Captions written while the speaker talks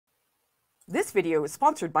This video is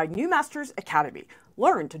sponsored by New Masters Academy.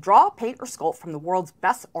 Learn to draw, paint, or sculpt from the world's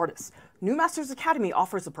best artists. New Masters Academy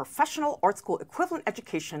offers a professional art school equivalent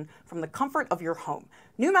education from the comfort of your home.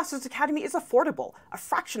 New Masters Academy is affordable, a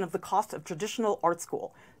fraction of the cost of traditional art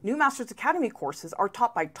school. New Masters Academy courses are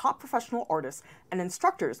taught by top professional artists and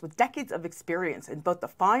instructors with decades of experience in both the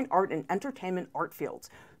fine art and entertainment art fields.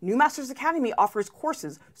 New Masters Academy offers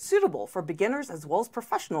courses suitable for beginners as well as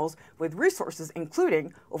professionals with resources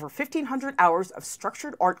including over 1,500 hours of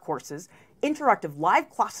structured art courses, interactive live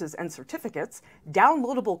classes and certificates,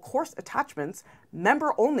 downloadable course attachments,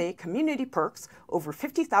 member-only community perks, over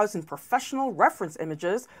 50,000 professional reference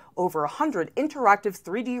images, over 100 interactive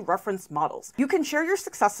 3D reference models. You can share your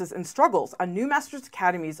successes and struggles on New Masters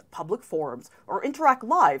Academy's public forums or interact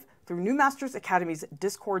live through New Masters Academy's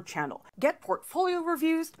Discord channel. Get portfolio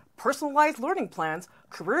reviews, personalized learning plans,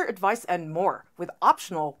 career advice, and more with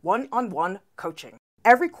optional one-on-one coaching.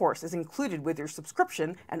 Every course is included with your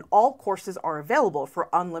subscription, and all courses are available for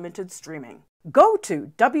unlimited streaming. Go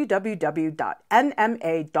to www.nma.art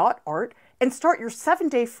and start your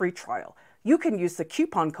 7-day free trial. You can use the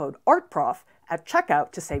coupon code ARTPROF at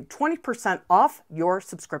checkout to save 20% off your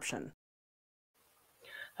subscription.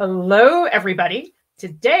 Hello, everybody.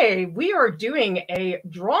 Today, we are doing a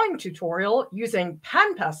drawing tutorial using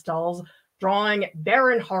Pan Pastels, drawing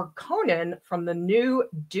Baron Harkonnen from the new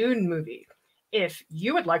Dune movie. If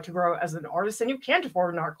you would like to grow as an artist and you can't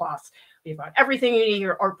afford an art class, we've got everything you need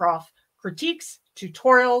here, Art Prof, critiques,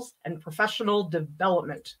 tutorials, and professional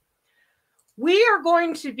development. We are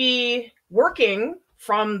going to be working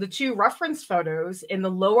from the two reference photos in the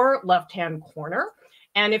lower left-hand corner.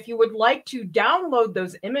 And if you would like to download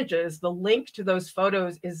those images, the link to those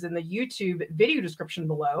photos is in the YouTube video description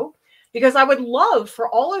below, because I would love for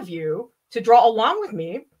all of you to draw along with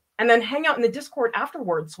me and then hang out in the Discord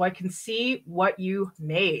afterwards so I can see what you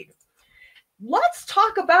made. Let's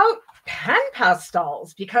talk about Pan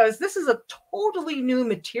Pastels, because this is a totally new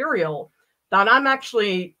material that I'm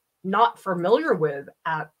actually not familiar with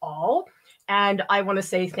at all. And I want to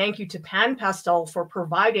say thank you to Pan Pastel for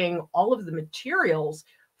providing all of the materials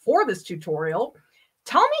for this tutorial.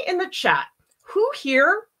 Tell me in the chat, who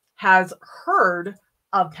here has heard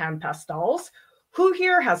of Pan Pastels? Who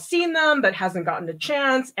here has seen them but hasn't gotten a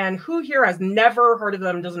chance? And who here has never heard of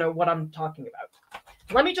them, doesn't know what I'm talking about?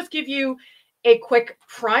 Let me just give you a quick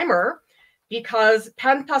primer, because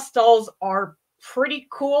Pan Pastels are pretty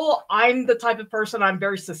cool. I'm the type of person, I'm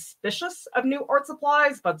very suspicious of new art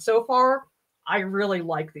supplies, but so far, I really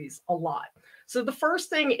like these a lot. So the first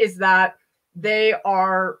thing is that they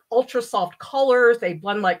are ultra soft colors. They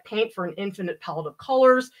blend like paint for an infinite palette of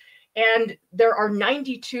colors. And there are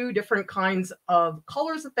 92 different kinds of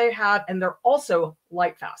colors that they have, and they're also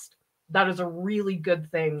light fast. That is a really good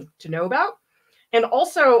thing to know about. And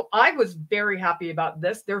also, I was very happy about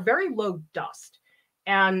this. They're very low dust.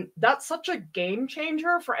 And that's such a game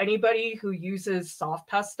changer for anybody who uses soft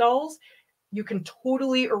pastels. You can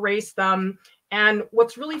totally erase them. And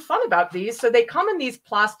what's really fun about these, so they come in these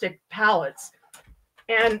plastic palettes,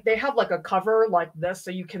 and they have like a cover like this,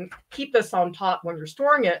 so you can keep this on top when you're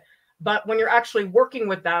storing it. But when you're actually working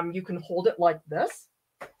with them, you can hold it like this.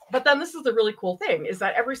 But then this is the really cool thing, is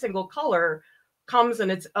that every single color comes in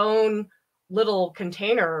its own little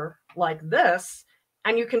container like this,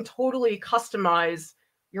 and you can totally customize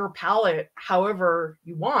your palette however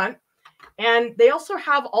you want. And they also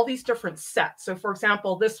have all these different sets. So for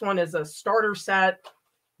example, this one is a starter set.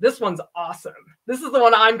 This one's awesome. This is the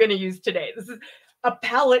one I'm going to use today. This is a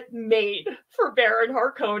palette made for Baron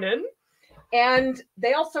Harkonnen. And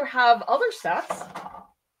they also have other sets.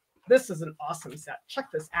 This is an awesome set.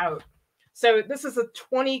 Check this out. So this is a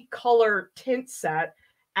 20 color tint set.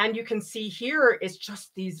 And you can see here, it's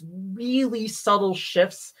just these really subtle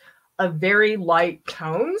shifts of very light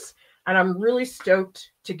tones. And I'm really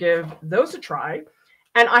stoked to give those a try.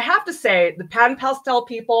 And I have to say, the Pan Pastel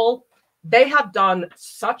people, they have done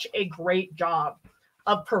such a great job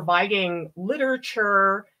of providing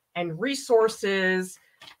literature and resources.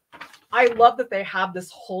 I love that they have this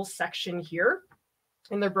whole section here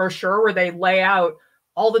in the brochure where they lay out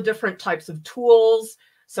all the different types of tools.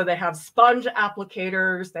 So they have sponge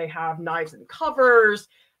applicators, they have knives and covers,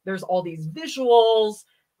 there's all these visuals.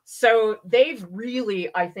 So they've really,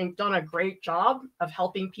 I think, done a great job of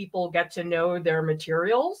helping people get to know their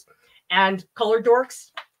materials. And color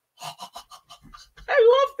dorks, I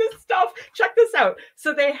love this stuff. Check this out.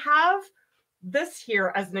 So they have this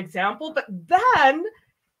here as an example, but then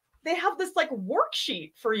they have this like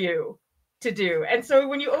worksheet for you to do. And so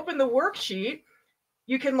when you open the worksheet,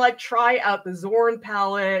 you can like try out the Zorn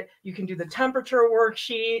palette. You can do the temperature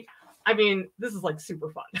worksheet. I mean, this is like super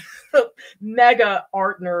fun. Mega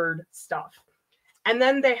art nerd stuff. And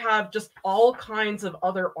then they have just all kinds of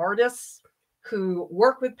other artists who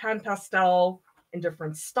work with Pan Pastel in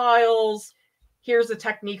different styles. Here's a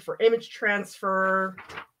technique for image transfer.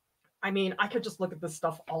 I mean, I could just look at this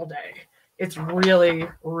stuff all day. It's really,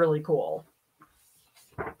 really cool.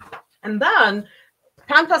 And then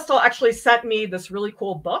Pan Pastel actually sent me this really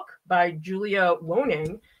cool book by Julia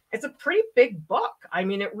Woning. It's a pretty big book. I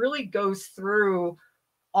mean, it really goes through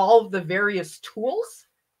all of the various tools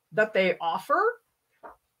that they offer.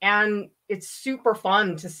 And it's super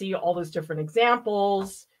fun to see all those different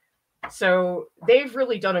examples. So they've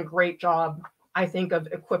really done a great job, I think, of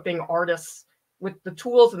equipping artists with the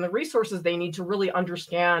tools and the resources they need to really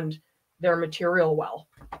understand their material well.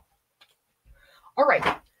 All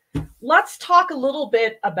right, let's talk a little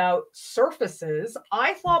bit about surfaces.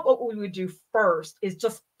 I thought what we would do first is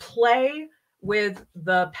just play with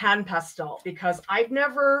the Pan Pastel because I've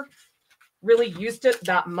never really used it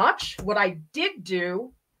that much. What I did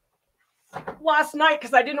do last night,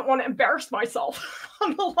 because I didn't want to embarrass myself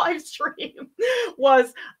on the live stream,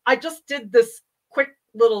 was I just did this quick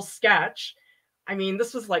little sketch. I mean,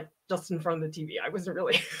 this was like just in front of the TV. I wasn't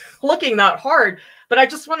really looking that hard, but I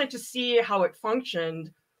just wanted to see how it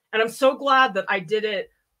functioned. And I'm so glad that I did it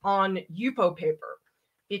on Yupo paper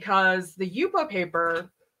because the Yupo paper,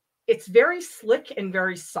 it's very slick and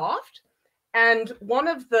very soft. And one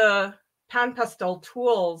of the Pan Pastel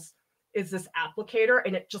tools is this applicator,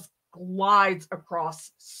 and it just glides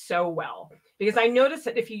across so well. Because I noticed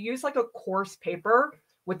that if you use like a coarse paper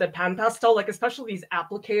with the Pan Pastel, like especially these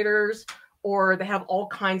applicators, or they have all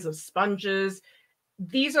kinds of sponges,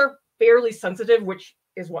 these are fairly sensitive, which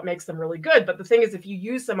is what makes them really good. But the thing is, if you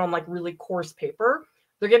use them on like really coarse paper,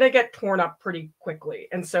 they're going to get torn up pretty quickly.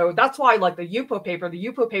 And so that's why I like the Yupo paper. The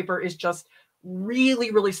Yupo paper is just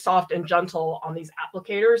really, really soft and gentle on these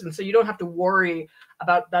applicators. And so you don't have to worry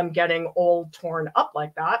about them getting all torn up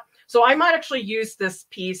like that. So I might actually use this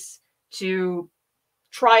piece to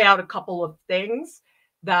try out a couple of things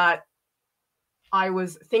that I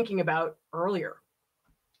was thinking about earlier.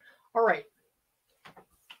 All right.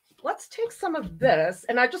 Let's take some of this,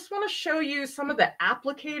 and I just want to show you some of the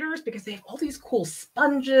applicators because they have all these cool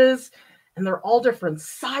sponges and they're all different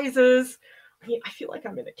sizes. I mean, I feel like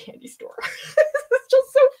I'm in a candy store. It's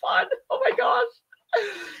just so fun. Oh my gosh.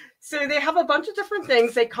 So they have a bunch of different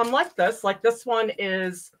things. They come like this. Like this one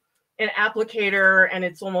is an applicator and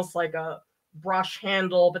it's almost like a brush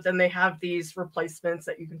handle, but then they have these replacements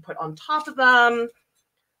that you can put on top of them.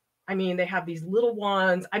 I mean, they have these little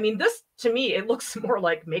ones. I mean, this, to me, it looks more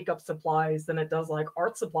like makeup supplies than it does like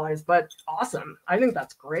art supplies, but awesome. I think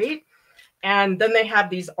that's great. And then they have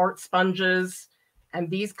these art sponges, and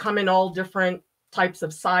these come in all different types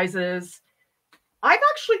of sizes. I've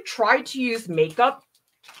actually tried to use makeup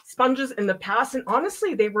sponges in the past, and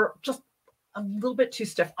honestly, they were just a little bit too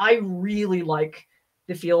stiff. I really like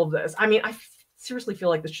the feel of this. I mean, I seriously feel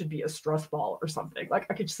like this should be a stress ball or something. Like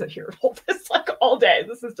I could just sit here and hold this like all day.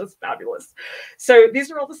 This is just fabulous. So these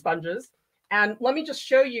are all the sponges. And let me just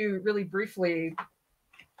show you really briefly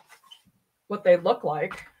what they look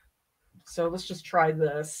like. So let's just try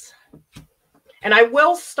this. And I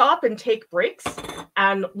will stop and take breaks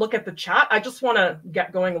and look at the chat. I just want to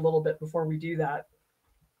get going a little bit before we do that.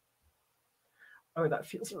 Oh, that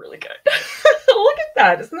feels really good. Look at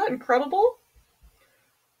that. Isn't that incredible?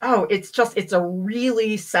 Oh, it's a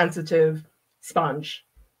really sensitive sponge.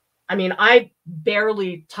 I mean, I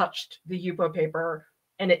barely touched the Yupo paper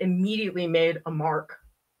and it immediately made a mark.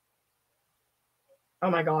 Oh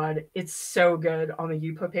my God, it's so good on the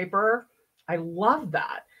Yupo paper. I love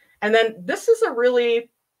that. And then this is a really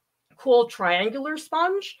cool triangular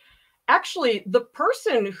sponge. Actually, the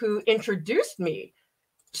person who introduced me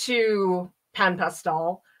to Pan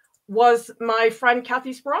Pastel was my friend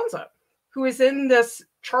Kathy Speranza, who is in this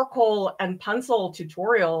charcoal and pencil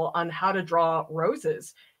tutorial on how to draw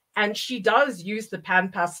roses. And she does use the Pan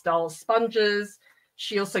Pastel sponges.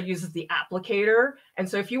 She also uses the applicator. And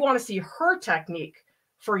so if you want to see her technique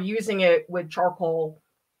for using it with charcoal,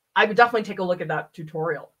 I would definitely take a look at that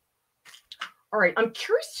tutorial. All right, I'm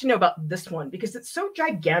curious to know about this one because it's so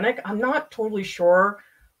gigantic. I'm not totally sure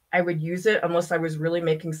I would use it unless I was really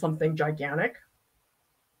making something gigantic.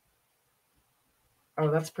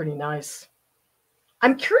 Oh, that's pretty nice.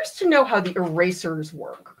 I'm curious to know how the erasers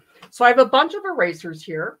work. So I have a bunch of erasers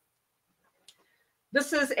here.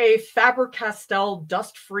 This is a Faber-Castell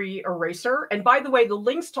dust-free eraser. And by the way, the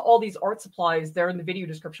links to all these art supplies, they're in the video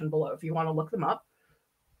description below if you want to look them up.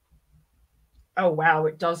 Oh, wow,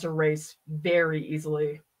 it does erase very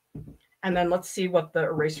easily. And then let's see what the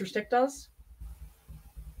eraser stick does.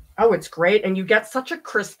 Oh, it's great. And you get such a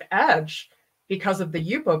crisp edge because of the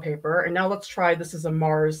Yupo paper. And now let's try, this is a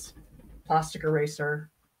Mars plastic eraser.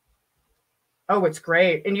 Oh, it's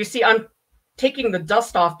great. And you see, I'm taking the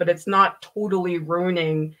dust off, but it's not totally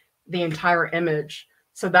ruining the entire image.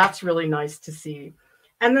 So that's really nice to see.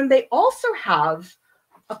 And then they also have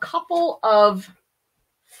a couple of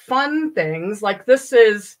fun things, like this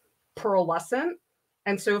is pearlescent.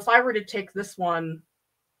 And so if I were to take this one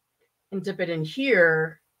and dip it in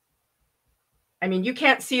here, I mean, you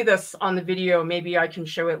can't see this on the video. Maybe I can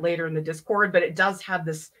show it later in the Discord, but it does have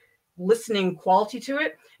this listening quality to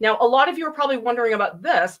it. Now, a lot of you are probably wondering about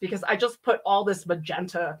this because I just put all this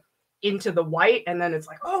magenta into the white and then it's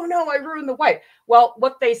like, oh no, I ruined the white. Well,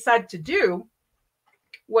 what they said to do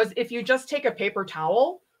was if you just take a paper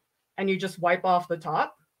towel and you just wipe off the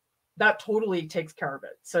top, that totally takes care of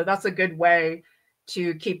it. So that's a good way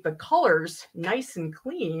to keep the colors nice and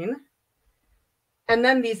clean. And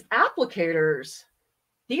then these applicators,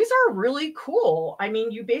 these are really cool. I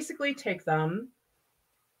mean, you basically take them,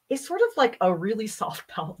 it's sort of like a really soft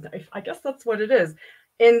palette knife. I guess that's what it is.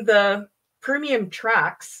 In the premium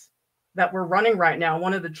tracks that we're running right now,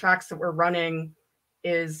 one of the tracks that we're running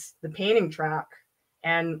is the painting track.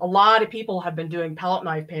 And a lot of people have been doing palette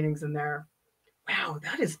knife paintings in there. Wow,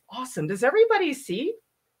 that is awesome. Does everybody see?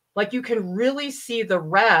 Like you can really see the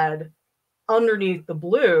red underneath the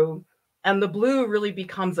blue, and the blue really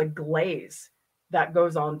becomes a glaze that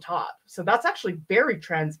goes on top. So that's actually very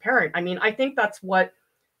transparent. I mean, I think that's what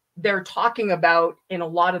they're talking about in a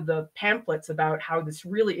lot of the pamphlets about how this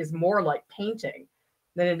really is more like painting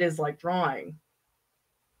than it is like drawing.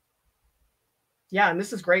 Yeah, and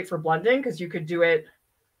this is great for blending because you could do it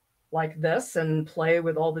like this and play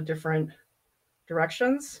with all the different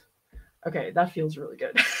directions. Okay, that feels really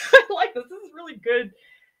good. I like this. This is really good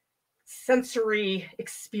sensory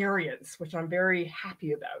experience, which I'm very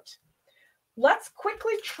happy about. Let's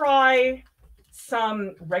quickly try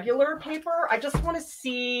some regular paper. I just want to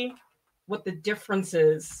see what the difference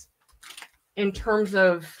is in terms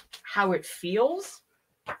of how it feels.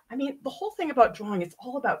 I mean, the whole thing about drawing, it's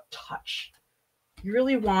all about touch. You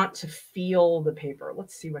really want to feel the paper.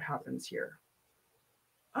 Let's see what happens here.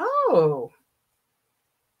 Oh,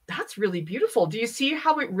 that's really beautiful. Do you see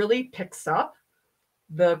how it really picks up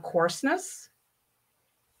the coarseness?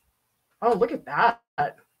 Oh, look at that.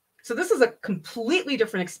 So this is a completely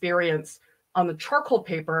different experience on the charcoal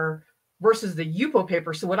paper versus the Yupo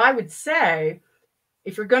paper. So what I would say,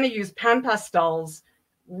 if you're going to use Pan Pastels,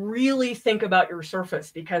 really think about your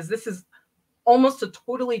surface because this is almost a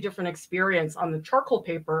totally different experience on the charcoal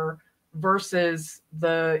paper versus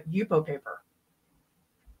the Yupo paper.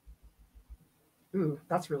 Ooh,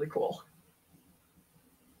 that's really cool.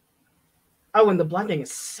 Oh, and the blending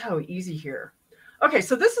is so easy here. Okay,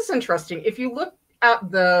 so this is interesting. If you look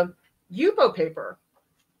at the Yupo paper,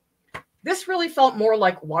 this really felt more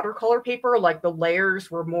like watercolor paper, like the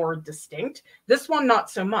layers were more distinct. This one,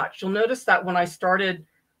 not so much. You'll notice that when I started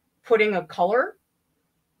putting a color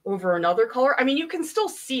over another color, I mean, you can still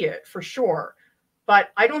see it for sure, but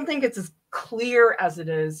I don't think it's as clear as it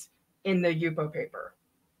is in the Yupo paper.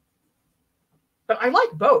 But I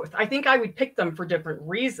like both. I think I would pick them for different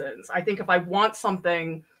reasons. I think if I want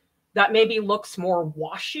something that maybe looks more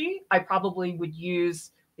washy, I probably would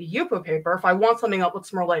use the Yupo paper. If I want something that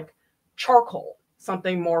looks more like charcoal,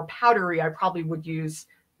 something more powdery, I probably would use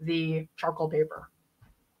the charcoal paper.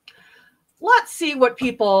 Let's see what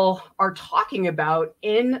people are talking about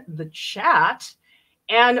in the chat.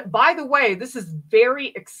 And by the way, this is very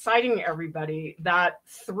exciting, everybody, that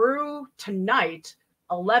through tonight,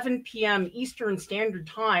 11 p.m. Eastern Standard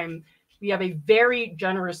Time, we have a very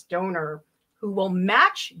generous donor who will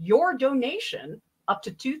match your donation up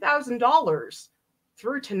to $2,000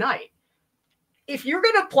 through tonight. If you're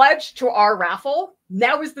going to pledge to our raffle,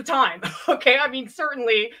 now is the time. Okay, I mean,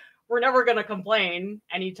 certainly we're never going to complain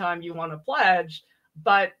anytime you want to pledge,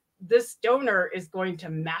 but this donor is going to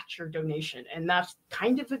match your donation, and that's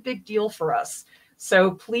kind of a big deal for us.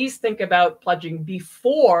 So please think about pledging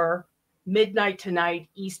before midnight tonight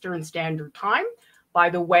Eastern Standard Time. By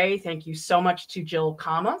the way, thank you so much to Jill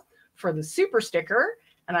Kama for the super sticker.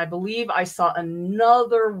 And I believe I saw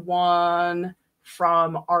another one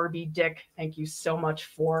from RB Dick. Thank you so much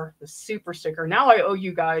for the super sticker. Now I owe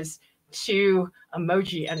you guys 2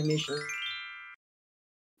 emoji animations.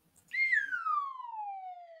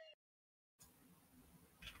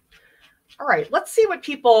 All right, let's see what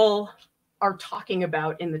people are talking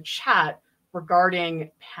about in the chat regarding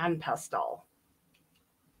Pan Pastel.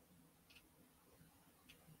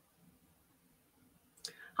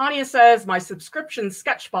 Hania says, my subscription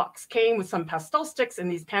sketch box came with some pastel sticks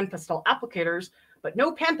and these Pan Pastel applicators, but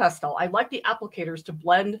no Pan Pastel. I like the applicators to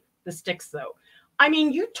blend the sticks though. I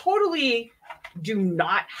mean, you totally do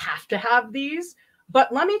not have to have these,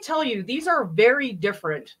 but let me tell you, these are very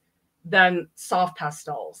different than soft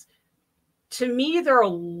pastels. To me, they're a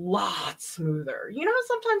lot smoother. You know,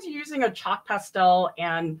 sometimes you're using a chalk pastel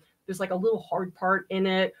and there's like a little hard part in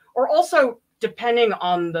it, or also depending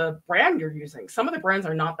on the brand you're using. Some of the brands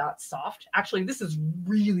are not that soft. Actually, this is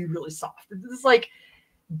really, really soft. This is like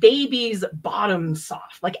baby's bottom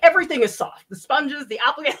soft. Like everything is soft. The sponges, the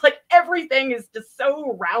applicator, like everything is just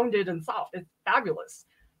so rounded and soft. It's fabulous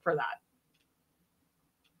for that.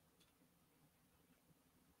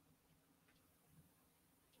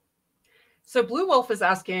 So Blue Wolf is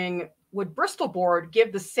asking, would Bristol board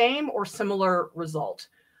give the same or similar result?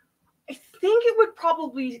 I think it would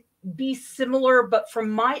probably be similar, but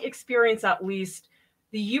from my experience at least,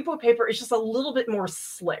 the Yupo paper is just a little bit more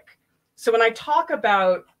slick. So when I talk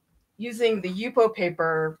about using the Yupo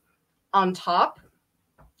paper on top,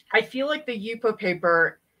 I feel like the Yupo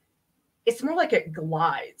paper, it's more like it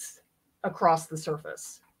glides across the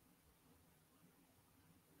surface.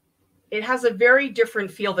 It has a very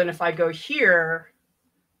different feel than if I go here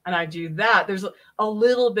and I do that. There's a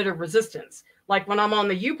little bit of resistance. Like when I'm on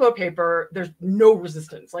the Yupo paper, there's no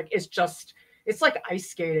resistance. Like it's like ice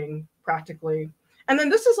skating practically. And then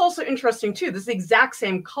this is also interesting too. This is the exact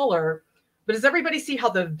same color, but does everybody see how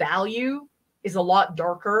the value is a lot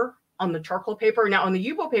darker on the charcoal paper? Now on the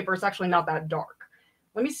Yupo paper, it's actually not that dark.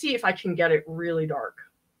 Let me see if I can get it really dark.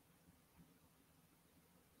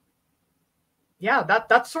 Yeah,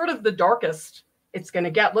 that's sort of the darkest it's going to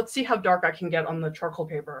get. Let's see how dark I can get on the charcoal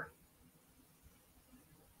paper.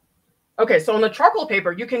 Okay, so on the charcoal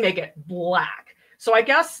paper, you can make it black. So I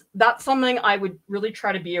guess that's something I would really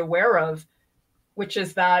try to be aware of, which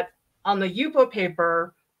is that on the Yupo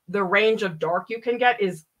paper, the range of dark you can get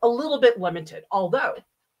is a little bit limited, although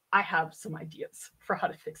I have some ideas for how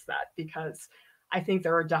to fix that, because I think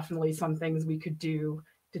there are definitely some things we could do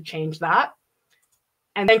to change that.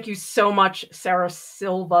 And thank you so much, Sarah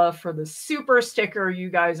Silva, for the super sticker. You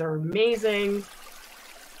guys are amazing.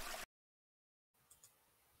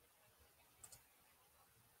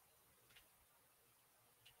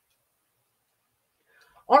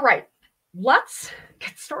 All right, let's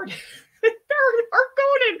get started. Baron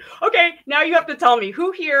Harkonnen. Okay, now you have to tell me,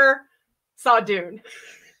 who here saw Dune?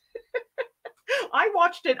 I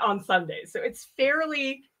watched it on Sunday, so it's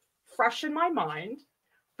fairly fresh in my mind.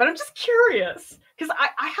 But I'm just curious, because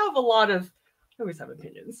I have a lot of, I always have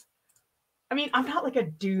opinions. I mean, I'm not like a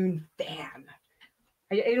Dune fan.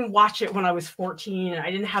 I didn't watch it when I was 14. I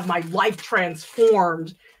didn't have my life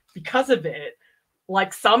transformed because of it,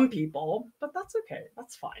 like some people, but that's okay.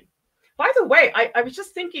 That's fine. By the way, I was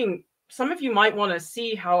just thinking, some of you might want to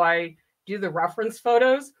see how I do the reference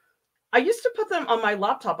photos. I used to put them on my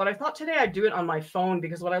laptop, but I thought today I'd do it on my phone,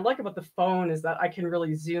 because what I like about the phone is that I can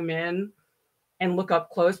really zoom in and look up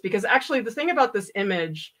close, because actually the thing about this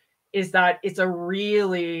image is that it's a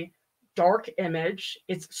really dark image.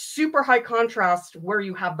 It's super high contrast where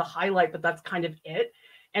you have the highlight, but that's kind of it.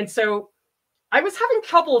 And so I was having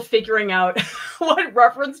trouble figuring out what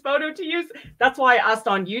reference photo to use. That's why I asked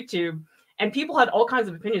on YouTube, and people had all kinds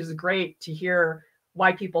of opinions. It's great to hear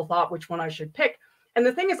why people thought which one I should pick. And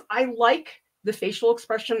the thing is, I like the facial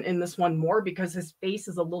expression in this one more because his face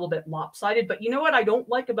is a little bit lopsided. But you know what I don't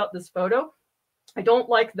like about this photo? I don't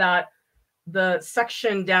like that the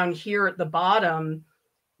section down here at the bottom,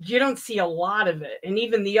 you don't see a lot of it. And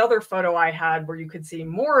even the other photo I had where you could see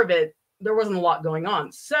more of it, there wasn't a lot going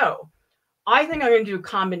on. So I think I'm going to do a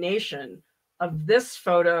combination of this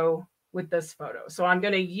photo with this photo. So I'm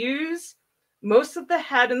going to use most of the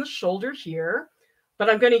head and the shoulder here, but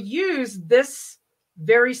I'm going to use this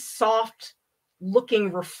very soft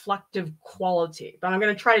looking reflective quality. But I'm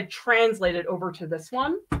going to try to translate it over to this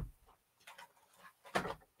one,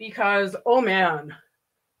 because, oh man,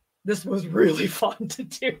 this was really fun to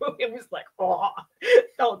do. It was like, oh,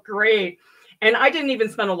 it felt great. And I didn't even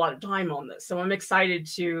spend a lot of time on this. So I'm excited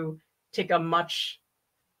to take a much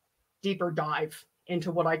deeper dive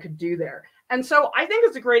into what I could do there. And so I think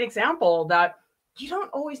it's a great example that you don't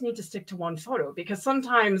always need to stick to one photo, because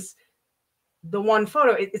sometimes the one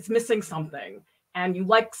photo, it's missing something, and you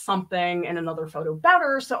like something in another photo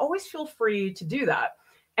better. So always feel free to do that.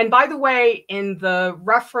 And by the way, in the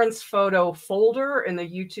reference photo folder in the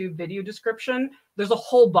YouTube video description, there's a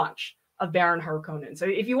whole bunch of Baron Harkonnen. So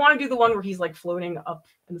if you want to do the one where he's like floating up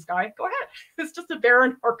in the sky, go ahead. It's just a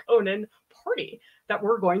Baron Harkonnen party that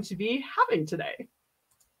we're going to be having today.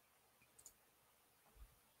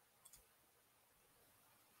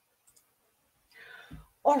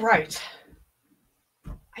 All right.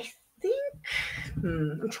 I think,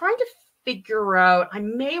 I'm trying to figure out, I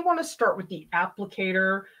may want to start with the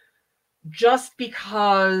applicator just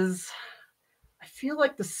because I feel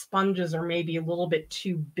like the sponges are maybe a little bit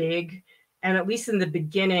too big. And at least in the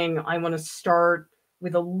beginning, I want to start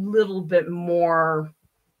with a little bit more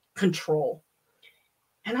control.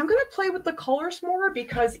 And I'm going to play with the colors more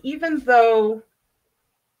because even though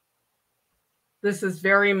this is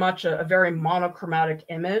very much a very monochromatic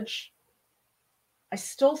image, I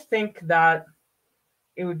still think that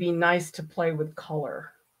it would be nice to play with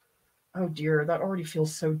color. Oh dear, that already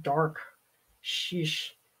feels so dark. Sheesh.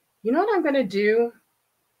 You know what I'm going to do?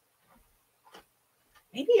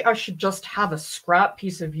 Maybe I should just have a scrap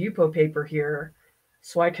piece of Yupo paper here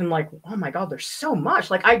so I can like, oh my God, there's so much.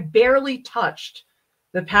 Like I barely touched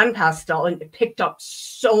the Pan Pastel and it picked up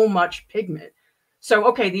so much pigment. So,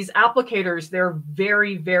 okay, these applicators, they're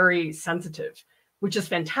very, very sensitive, which is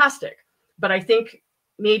fantastic. But I think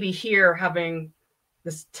maybe here having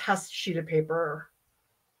this test sheet of paper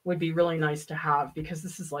would be really nice to have because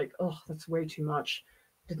this is like, oh, that's way too much.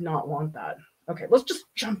 Did not want that. Okay, let's just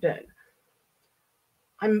jump in.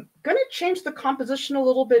 I'm going to change the composition a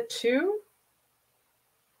little bit too.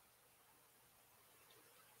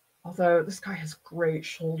 Although this guy has great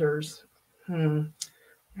shoulders. I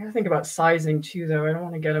gotta think about sizing too, though. I don't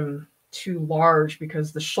want to get him too large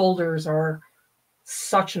because the shoulders are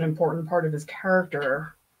such an important part of his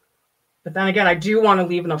character. But then again, I do want to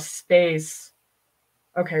leave enough space.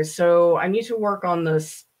 Okay, so I need to work on the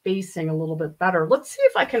spacing a little bit better. Let's see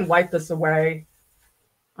if I can wipe this away.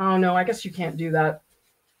 Oh no, I guess you can't do that.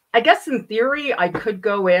 I guess in theory, I could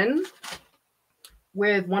go in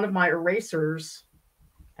with one of my erasers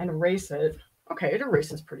and erase it. Okay, it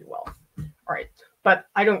erases pretty well. All right, but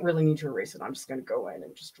I don't really need to erase it. I'm just going to go in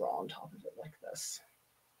and just draw on top of it like this.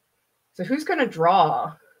 So who's going to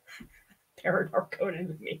draw Baron Harkonnen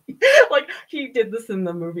with me? Like, he did this in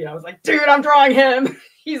the movie. I was like, dude, I'm drawing him.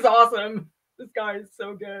 He's awesome. This guy is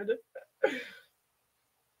so good.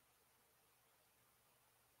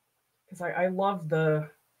 Because I love the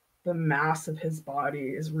mass of his body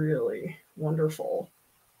is really wonderful.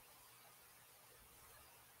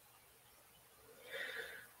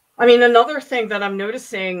 I mean, another thing that I'm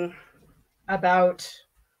noticing about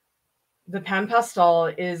the Pan Pastel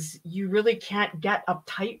is you really can't get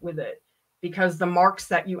uptight with it because the marks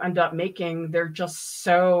that you end up making, they're just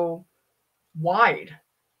so wide.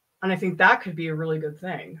 And I think that could be a really good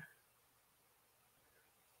thing.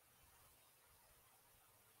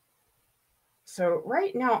 So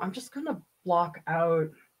right now, I'm just going to block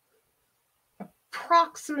out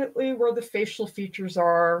approximately where the facial features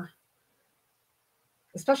are.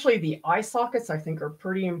 Especially the eye sockets, I think, are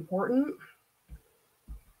pretty important.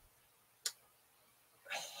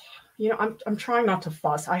 You know, I'm trying not to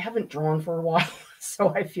fuss. I haven't drawn for a while, so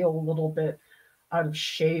I feel a little bit out of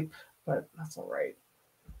shape, but that's all right.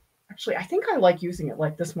 Actually, I think I like using it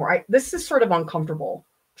like this more. This is sort of uncomfortable,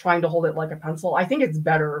 trying to hold it like a pencil. I think it's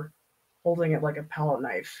better holding it like a palette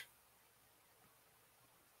knife.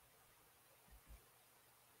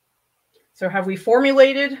 So have we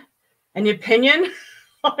formulated an opinion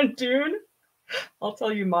on Dune? I'll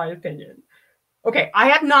tell you my opinion. Okay, I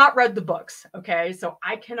have not read the books, okay? So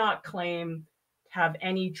I cannot claim to have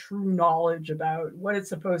any true knowledge about what it's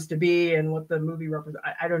supposed to be and what the movie represents.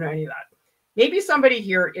 I don't know any of that. Maybe somebody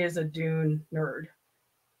here is a Dune nerd.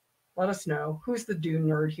 Let us know. Who's the Dune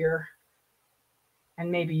nerd here?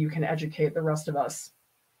 And maybe you can educate the rest of us.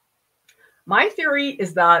 My theory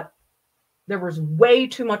is that there was way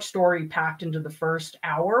too much story packed into the first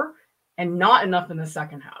hour and not enough in the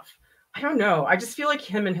second half. I don't know. I just feel like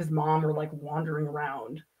him and his mom are like wandering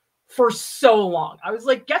around for so long. I was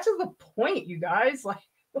like, get to the point, you guys. Like,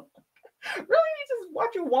 really need to watch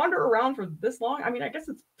you wander around for this long? I mean, I guess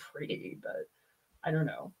it's pretty, but I don't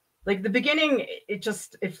know. Like the beginning,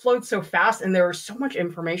 it flowed so fast and there was so much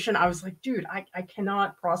information. I was like, dude, I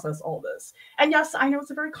cannot process all this. And yes, I know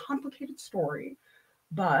it's a very complicated story,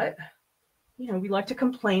 but you know, we like to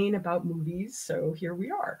complain about movies. So here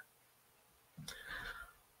we are.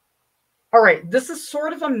 All right, this is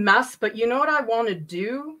sort of a mess, but you know what I want to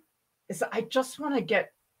do is I just want to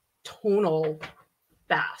get tonal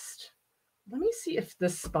fast. Let me see if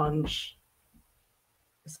this sponge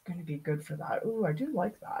is going to be good for that. Ooh, I do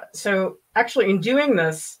like that. So actually in doing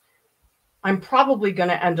this, I'm probably going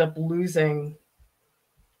to end up losing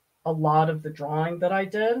a lot of the drawing that I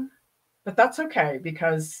did, but that's okay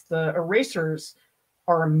because the erasers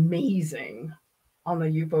are amazing on the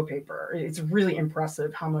Yupo paper. It's really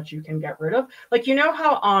impressive how much you can get rid of. Like, you know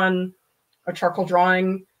how on a charcoal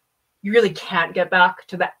drawing, you really can't get back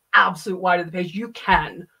to the absolute wide of the page? You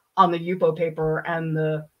can on the Yupo paper and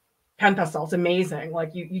the Pan Pastel. It's amazing. Like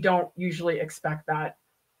you don't usually expect that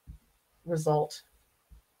result.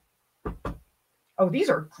 Oh, these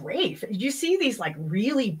are great. Did you see these like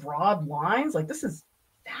really broad lines? Like this is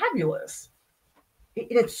fabulous.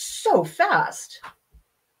 It's so fast.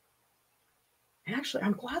 And actually,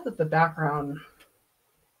 I'm glad that the background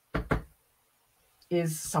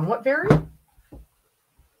is somewhat varied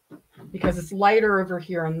because it's lighter over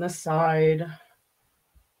here on this side,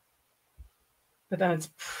 but then it's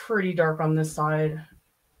pretty dark on this side.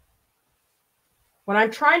 What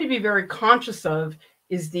I'm trying to be very conscious of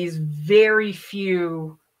is these very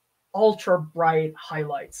few ultra bright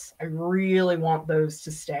highlights. I really want those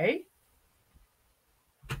to stay.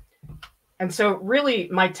 And so really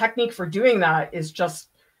my technique for doing that is just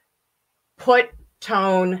put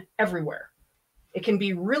tone everywhere. It can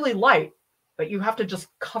be really light, but you have to just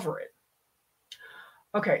cover it.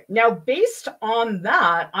 Okay, now based on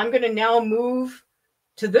that, I'm going to now move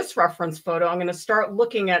to this reference photo. I'm going to start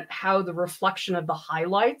looking at how the reflection of the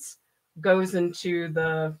highlights goes into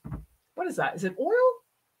the, what is that? Is it oil?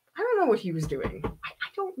 I don't know what he was doing. I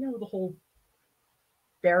don't know the whole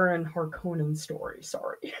Baron Harkonnen story,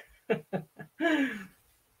 sorry.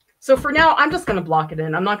 So for now, I'm just going to block it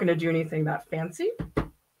in. I'm not going to do anything that fancy.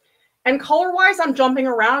 And color-wise, I'm jumping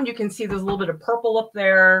around. You can see there's a little bit of purple up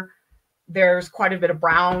there. There's quite a bit of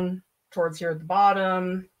brown towards here at the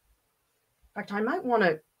bottom. In fact, I might want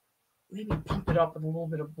to maybe pump it up with a little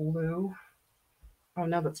bit of blue. Oh,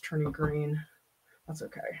 now that's turning green. That's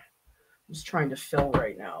okay. I'm just trying to fill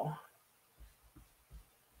right now.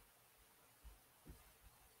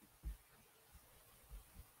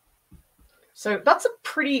 So that's a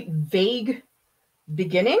pretty vague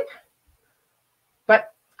beginning,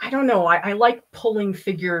 but I don't know. I like pulling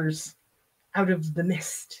figures out of the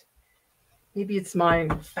mist. Maybe it's my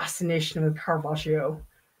fascination with Caravaggio.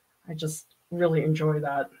 I just really enjoy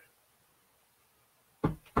that.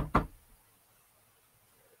 I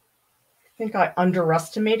think I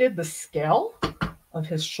underestimated the scale of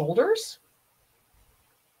his shoulders.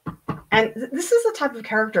 And this is the type of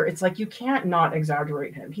character, it's like you can't not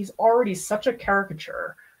exaggerate him. He's already such a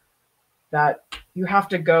caricature that you have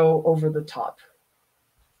to go over the top.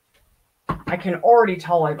 I can already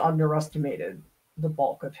tell I've underestimated the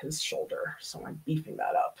bulk of his shoulder, so I'm beefing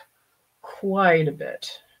that up quite a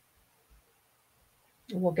bit.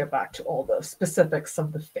 We'll get back to all the specifics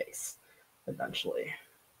of the face eventually.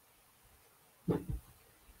 Where's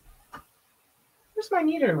my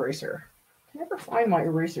kneaded eraser? I can never find my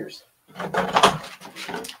erasers. Ah,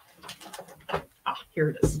 here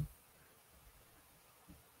it is.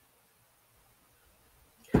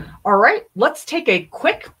 All right, let's take a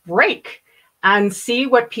quick break and see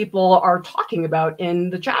what people are talking about in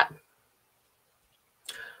the chat.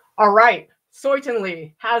 All right,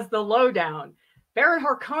 Soyton has the lowdown. Baron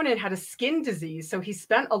Harkonnen had a skin disease, so he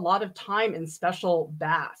spent a lot of time in special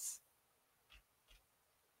baths.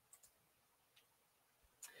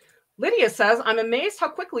 Lydia says, I'm amazed how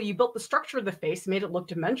quickly you built the structure of the face, made it look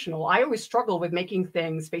dimensional. I always struggle with making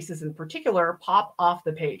things, faces in particular, pop off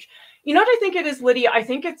the page. You know what I think it is, Lydia? I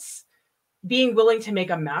think it's being willing to make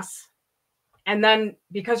a mess. And then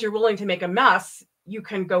because you're willing to make a mess, you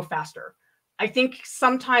can go faster. I think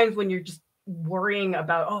sometimes when you're just worrying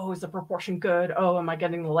about, oh, is the proportion good? Oh, am I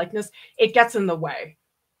getting the likeness? It gets in the way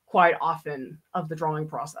quite often of the drawing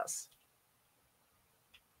process.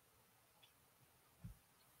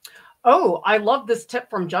 Oh, I love this tip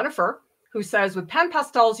from Jennifer, who says, with Pan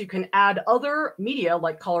Pastels, you can add other media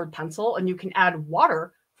like colored pencil, and you can add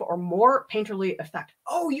water for a more painterly effect.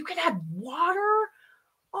 Oh, you can add water?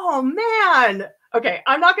 Oh, man. Okay,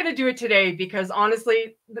 I'm not going to do it today because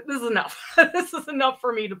honestly, this is enough. This is enough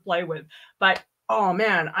for me to play with. But, oh,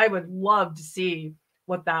 man, I would love to see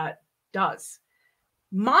what that does.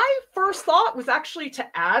 My first thought was actually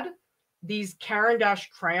to add these Caran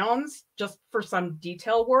d'Ache crayons just for some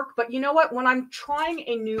detail work. But you know what? When I'm trying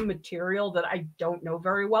a new material that I don't know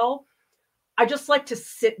very well, I just like to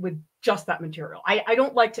sit with just that material. I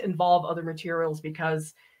don't like to involve other materials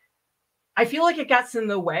because I feel like it gets in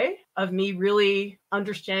the way of me really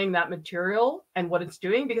understanding that material and what it's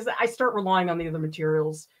doing, because I start relying on the other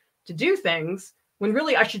materials to do things when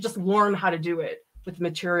really I should just learn how to do it with the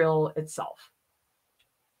material itself.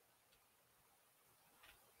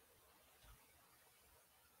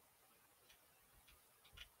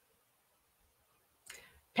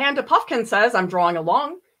 Panda Puffkin says, I'm drawing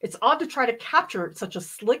along. It's odd to try to capture such a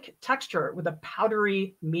slick texture with a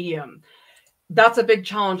powdery medium. That's a big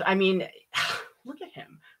challenge. I mean, look at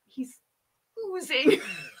him. He's oozing.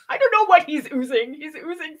 I don't know what he's oozing. He's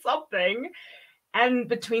oozing something. And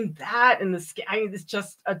between that and the skin, I mean, it's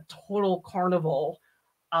just a total carnival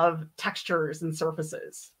of textures and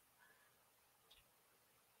surfaces.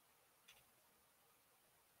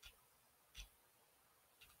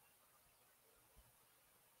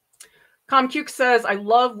 ComCuke says, I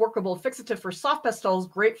love workable fixative for soft pastels,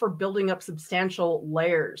 great for building up substantial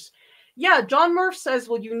layers. Yeah, John Murph says,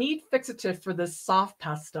 well, you need fixative for this soft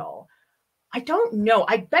pastel. I don't know.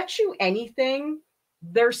 I bet you anything,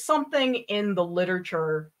 there's something in the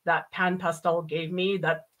literature that Pan Pastel gave me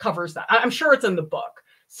that covers that. I'm sure it's in the book.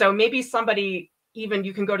 So maybe somebody, even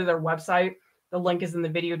you can go to their website. The link is in the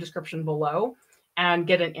video description below and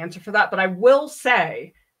get an answer for that. But I will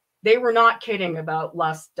say they were not kidding about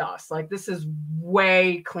less dust. Like, this is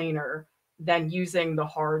way cleaner than using the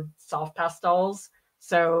hard soft pastels.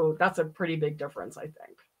 So that's a pretty big difference, I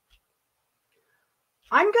think.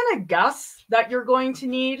 I'm going to guess that you're going to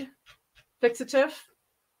need fixative,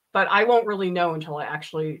 but I won't really know until I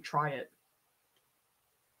actually try it.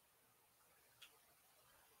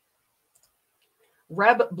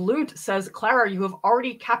 Reb Blunt says, Clara, you have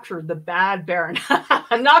already captured the bad Baron.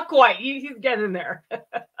 Not quite. He's getting there.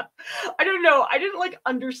 I don't know. I didn't like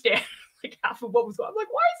understand like half of what was going on. I'm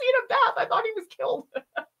like, why is he in a bath? I thought he was killed.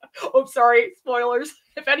 Oh, sorry. Spoilers.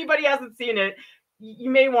 If anybody hasn't seen it, you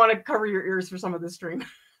may want to cover your ears for some of the stream.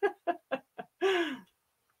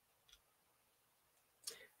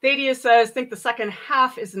 Thadia says, think the second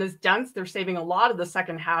half isn't as dense. They're saving a lot of the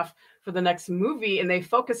second half for the next movie, and they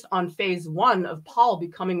focused on phase 1 of Paul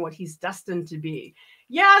becoming what he's destined to be.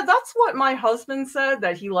 Yeah, that's what my husband said,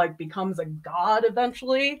 that he like becomes a god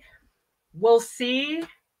eventually. We'll see.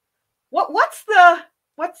 What's the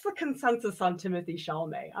consensus on Timothée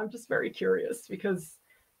Chalamet? I'm just very curious, because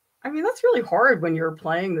I mean, that's really hard when you're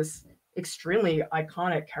playing this extremely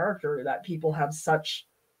iconic character that people have such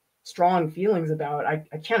strong feelings about. I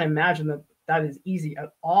can't imagine that that is easy at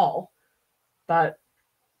all. But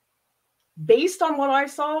based on what I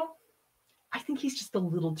saw, I think he's just a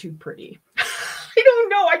little too pretty. I don't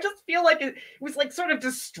know. I just feel like it was like sort of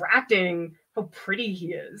distracting how pretty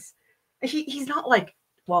he is. He's not like,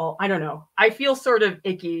 well, I don't know. I feel sort of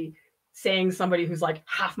icky saying somebody who's like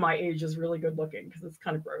half my age is really good looking, because it's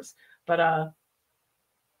kind of gross. But I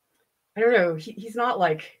don't know. He's not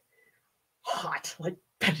like hot like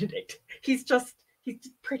Benedict. He's just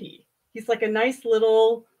pretty. He's like a nice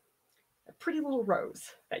little, pretty little rose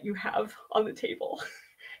that you have on the table.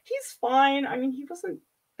 He's fine. I mean, he wasn't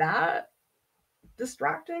that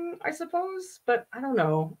distracting, I suppose, but I don't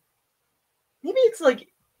know. Maybe it's like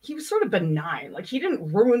he was sort of benign. Like, he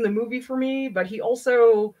didn't ruin the movie for me, but he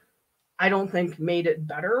also, I don't think, made it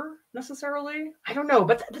better necessarily. I don't know,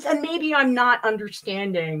 but then maybe I'm not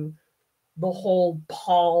understanding the whole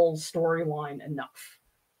Paul storyline enough.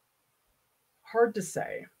 Hard to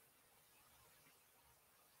say.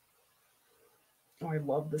 Oh, I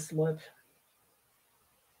love this lip.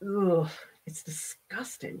 Ugh, it's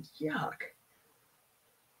disgusting. Yuck.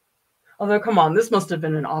 Although, come on, this must have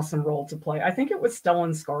been an awesome role to play. I think it was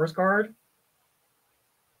Stellan Skarsgård.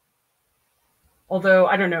 Although,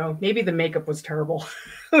 I don't know, maybe the makeup was terrible.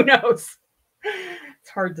 Who knows? It's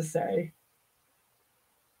hard to say.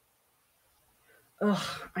 Ugh,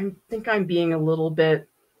 I think I'm being a little bit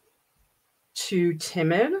too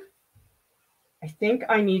timid. I think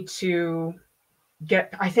I need to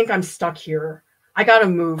I think I'm stuck here. I gotta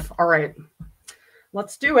move. All right,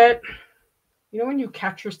 let's do it. You know, when you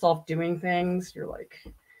catch yourself doing things, you're like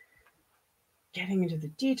getting into the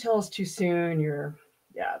details too soon.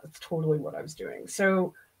 Yeah, that's totally what I was doing.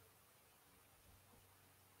 So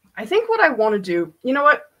I think what I want to do, you know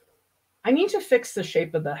what? I need to fix the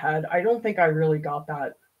shape of the head. I don't think I really got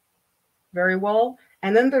that very well.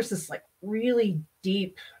 And then there's this like really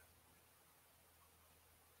deep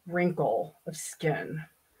wrinkle of skin.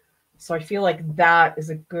 So I feel like that is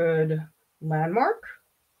a good landmark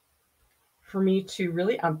for me to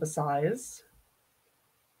really emphasize.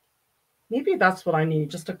 Maybe that's what I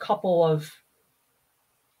need, just a couple of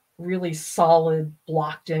really solid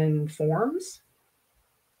blocked in forms,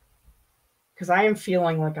 because I am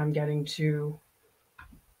feeling like I'm getting too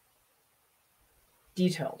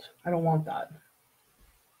detailed. I don't want that.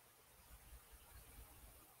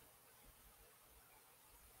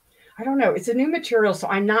 I don't know. It's a new material, so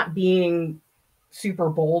I'm not being super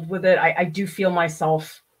bold with it. I do feel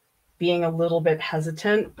myself being a little bit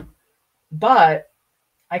hesitant, but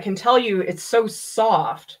I can tell you it's so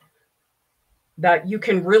soft that you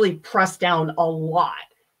can really press down a lot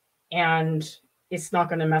and it's not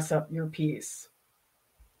going to mess up your piece.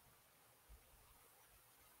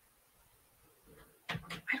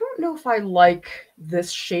 I don't know if I like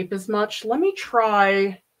this shape as much. Let me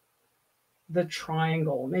try the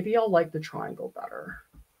triangle. Maybe I'll like the triangle better.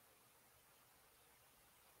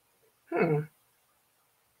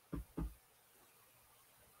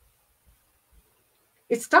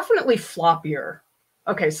 It's definitely floppier.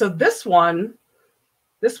 Okay, so this one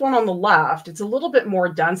on the left, it's a little bit more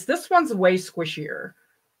dense. This one's way squishier.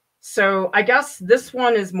 So I guess this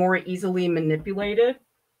one is more easily manipulated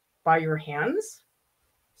by your hands.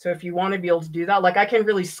 So if you want to be able to do that, like I can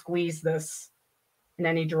really squeeze this in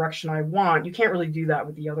any direction I want. You can't really do that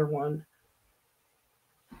with the other one.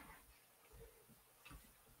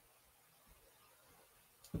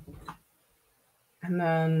 And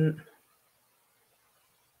then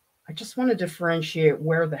I just want to differentiate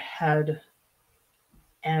where the head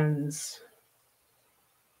ends.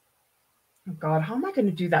 Oh God, how am I going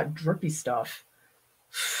to do that drippy stuff?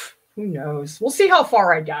 Who knows? We'll see how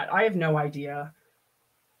far I get. I have no idea.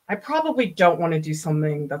 I probably don't want to do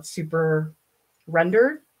something that's super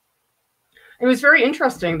rendered. It was very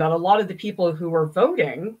interesting that a lot of the people who were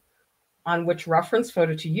voting on which reference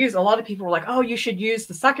photo to use, a lot of people were like, oh, you should use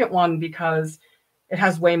the second one because it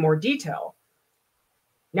has way more detail.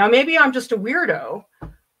 Now, maybe I'm just a weirdo,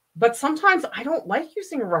 but sometimes I don't like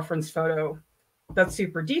using a reference photo that's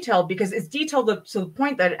super detailed because it's detailed to the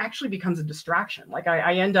point that it actually becomes a distraction. Like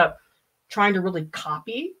I end up trying to really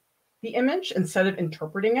copy the image instead of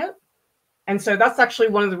interpreting it. And so that's actually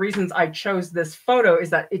one of the reasons I chose this photo, is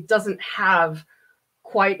that it doesn't have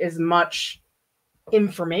quite as much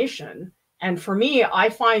information. And for me, I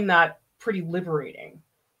find that pretty liberating.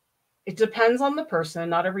 It depends on the person.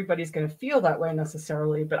 Not everybody's going to feel that way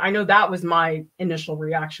necessarily, but I know that was my initial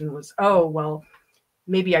reaction was, oh, well,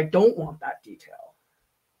 maybe I don't want that detail.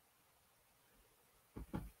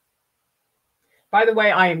 By the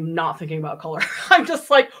way, I am not thinking about color. I'm just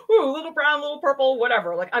like, ooh, little brown, little purple,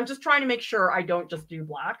 whatever. Like, I'm just trying to make sure I don't just do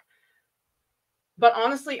black. But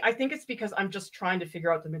honestly, I think it's because I'm just trying to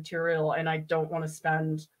figure out the material and I don't want to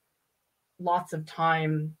spend lots of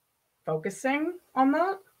time focusing on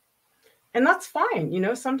that. And that's fine. You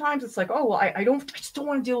know, sometimes it's like, oh, well, I just don't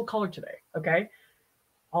want to deal with color today. Okay.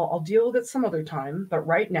 I'll deal with it some other time. But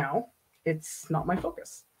right now, it's not my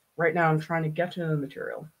focus. Right now, I'm trying to get to the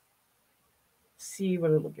material. See what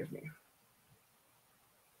it'll give me.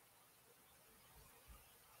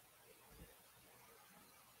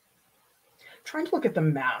 Trying to look at the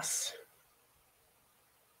mass.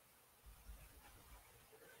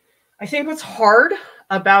 I think what's hard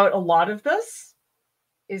about a lot of this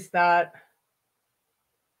is that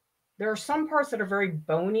there are some parts that are very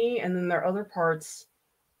bony, and then there are other parts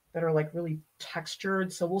that are like really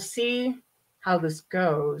textured. So we'll see how this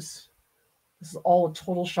goes. This is all a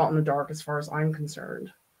total shot in the dark as far as I'm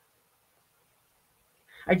concerned.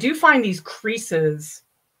 I do find these creases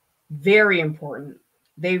very important.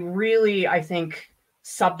 They really, I think,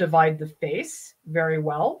 subdivide the face very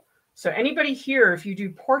well. So anybody here, if you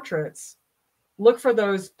do portraits, look for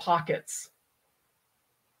those pockets.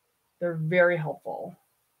 They're very helpful.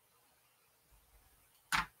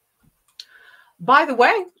 By the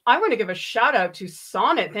way, I want to give a shout out to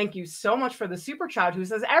Sonnet. Thank you so much for the super chat, who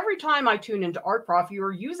says, every time I tune into Art Prof, you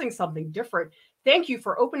are using something different. Thank you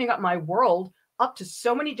for opening up my world up to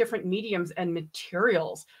so many different mediums and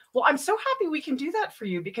materials. Well, I'm so happy we can do that for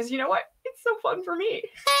you because you know what? It's so fun for me.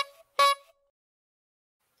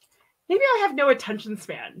 Maybe I have no attention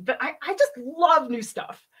span, but I just love new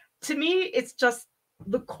stuff. To me, it's just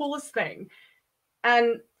the coolest thing.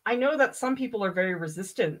 And I know that some people are very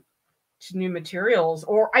resistant to new materials,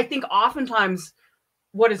 or I think oftentimes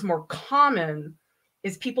what is more common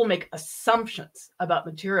is people make assumptions about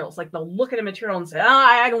materials. Like they'll look at a material and say,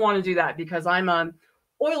 I don't want to do that because I'm an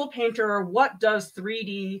oil painter. What does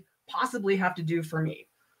 3D possibly have to do for me?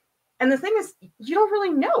 And the thing is, you don't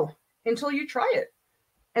really know until you try it.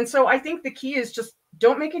 And so I think the key is just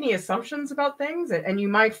don't make any assumptions about things. And you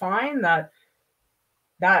might find that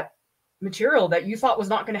that material that you thought was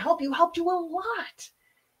not going to help you helped you a lot.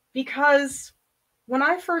 Because when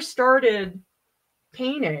I first started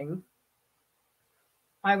painting,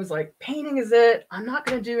 I was like, painting is it. I'm not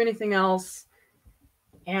going to do anything else.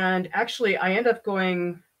 And actually, I ended up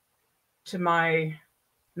going to my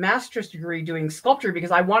master's degree doing sculpture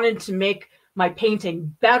because I wanted to make my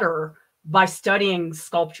painting better by studying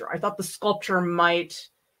sculpture. I thought the sculpture might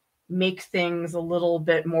make things a little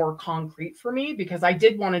bit more concrete for me because I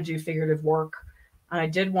did want to do figurative work. And I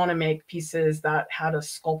did want to make pieces that had a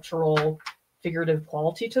sculptural, figurative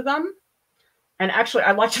quality to them. And actually,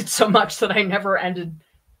 I liked it so much that I never ended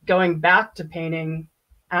going back to painting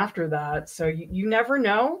after that. So you never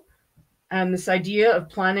know. And this idea of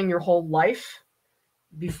planning your whole life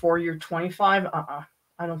before you're 25, I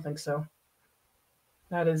don't think so.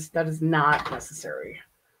 That is not necessary.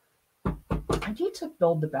 I need to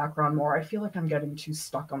build the background more. I feel like I'm getting too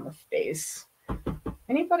stuck on the face.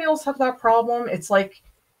 Anybody else have that problem? It's like,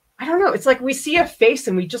 I don't know. It's like we see a face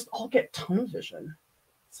and we just all get tunnel vision.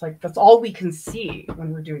 It's like that's all we can see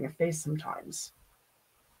when we're doing a face sometimes.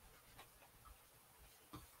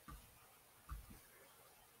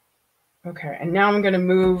 Okay, and now I'm going to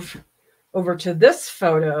move over to this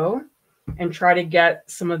photo and try to get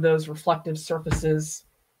some of those reflective surfaces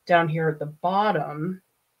down here at the bottom.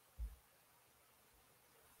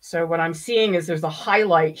 So what I'm seeing is there's a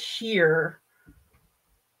highlight here.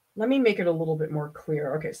 Let me make it a little bit more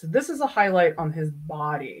clear. Okay, so this is a highlight on his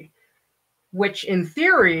body, which in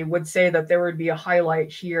theory would say that there would be a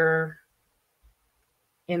highlight here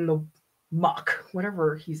in the muck,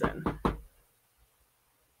 whatever he's in.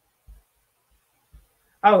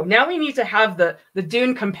 Oh, now we need to have the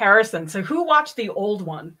Dune comparison. So who watched the old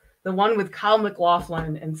one? The one with Kyle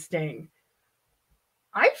MacLachlan and Sting?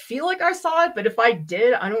 I feel like I saw it, but if I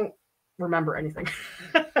did, I don't remember anything.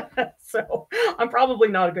 So I'm probably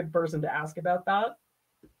not a good person to ask about that.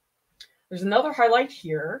 There's another highlight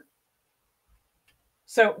here.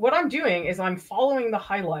 So what I'm doing is I'm following the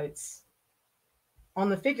highlights on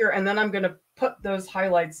the figure, and then I'm going to put those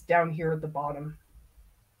highlights down here at the bottom.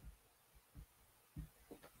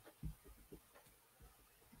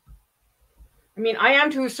 I mean, I am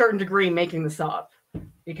to a certain degree making this up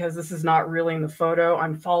because this is not really in the photo.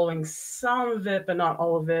 I'm following some of it, but not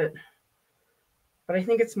all of it. But I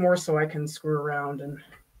think it's more so I can screw around and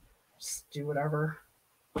just do whatever.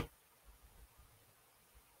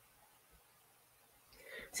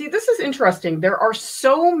 See, this is interesting. There are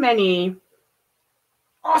so many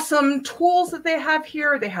awesome tools that they have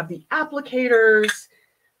here. They have the applicators.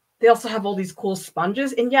 They also have all these cool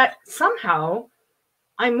sponges. And yet somehow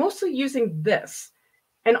I'm mostly using this.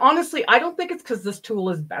 And honestly, I don't think it's because this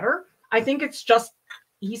tool is better. I think it's just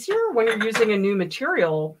easier when you're using a new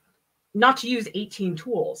material not to use 18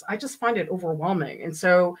 tools. I just find it overwhelming. And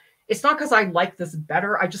so it's not because I like this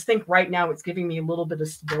better. I just think right now it's giving me a little bit of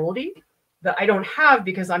stability that I don't have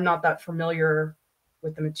because I'm not that familiar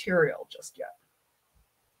with the material just yet.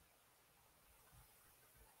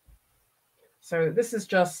 So this is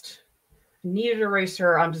just a kneaded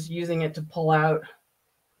eraser. I'm just using it to pull out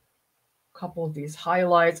a couple of these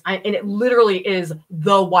highlights. And it literally is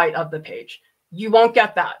the white of the page. You won't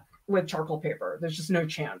get that with charcoal paper. There's just no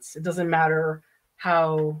chance. It doesn't matter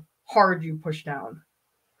how hard you push down.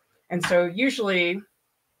 And so usually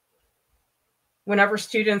whenever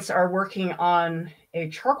students are working on a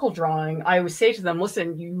charcoal drawing, I always say to them,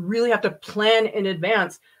 listen, you really have to plan in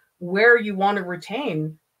advance where you want to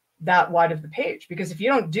retain that wide of the page, because if you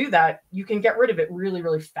don't do that, you can get rid of it really,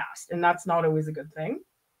 really fast. And that's not always a good thing.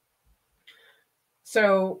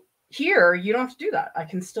 So here, you don't have to do that. I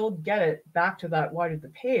can still get it back to that wide of the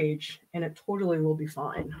page, and it totally will be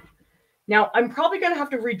fine. Now, I'm probably going to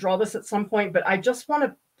have to redraw this at some point, but I just want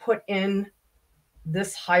to put in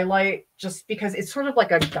this highlight just because it's sort of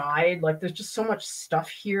like a guide. Like there's just so much stuff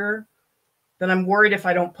here that I'm worried if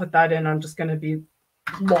I don't put that in, I'm just going to be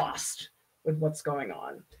lost with what's going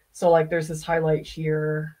on. So like there's this highlight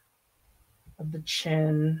here of the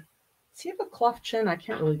chin. Does he have a cleft chin? I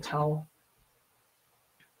can't really tell.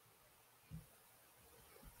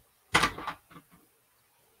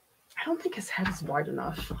 I don't think his head is wide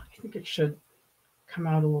enough. I think it should come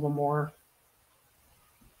out a little more.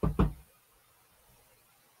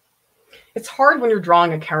 It's hard when you're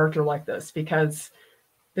drawing a character like this because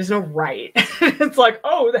there's no right. It's like,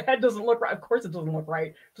 oh, the head doesn't look right. Of course it doesn't look right.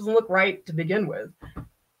 It doesn't look right to begin with.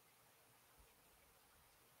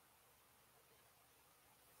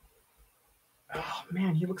 Oh,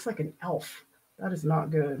 man, he looks like an elf. That is not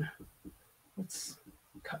good. Let's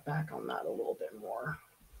cut back on that a little bit more.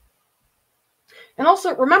 And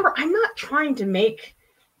also, remember, I'm not trying to make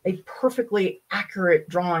a perfectly accurate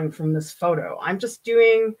drawing from this photo. I'm just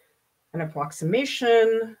doing an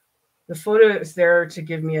approximation. The photo is there to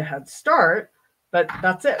give me a head start, but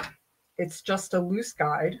that's it. It's just a loose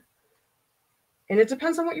guide. And it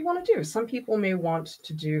depends on what you want to do. Some people may want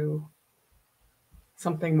to do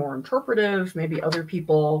something more interpretive. Maybe other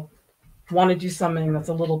people want to do something that's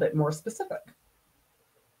a little bit more specific.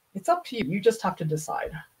 It's up to you. You just have to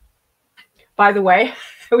decide. By the way,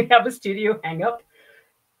 we have a studio hangout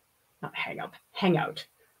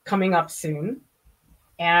coming up soon.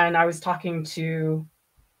 And I was talking to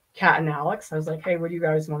Kat and Alex. I was like, hey, what do you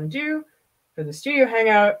guys want to do for the studio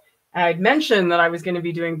hangout? And I'd mentioned that I was going to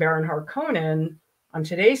be doing Baron Harkonnen on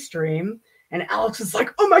today's stream. And Alex was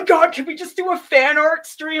like, oh my God, can we just do a fan art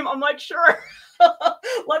stream? I'm like, sure.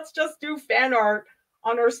 Let's just do fan art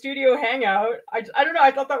on our studio hangout. I don't know.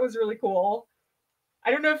 I thought that was really cool.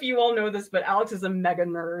 I don't know if you all know this, but Alex is a mega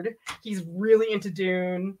nerd. He's really into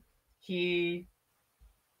Dune. He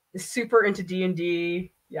is super into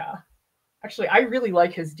D&D. Yeah. Actually, I really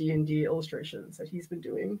like his D&D illustrations that he's been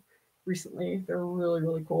doing recently. They're really,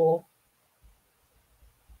 really cool.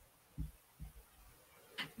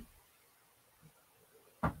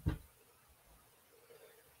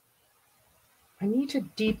 I need to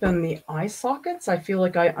deepen the eye sockets. I feel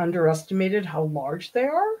like I underestimated how large they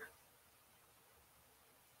are.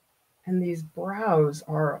 And these brows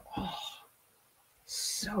are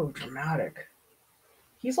so dramatic.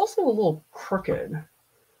 He's also a little crooked,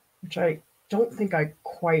 which I don't think I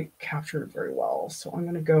quite captured very well. So I'm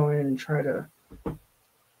going to go in and try to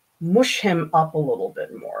mush him up a little bit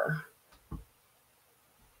more.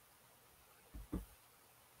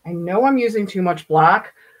 I know I'm using too much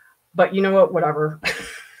black, but you know what? Whatever.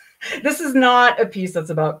 This is not a piece that's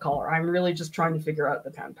about color. I'm really just trying to figure out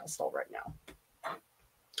the Pan Pastel right now.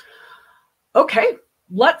 Okay,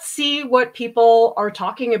 let's see what people are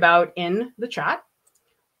talking about in the chat.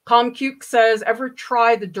 ComCuke says, ever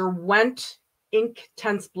try the Derwent ink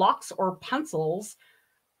tense blocks or pencils?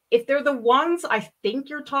 If they're the ones I think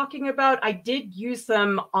you're talking about, I did use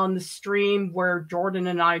them on the stream where Jordan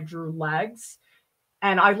and I drew legs,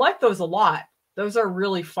 and I like those a lot. Those are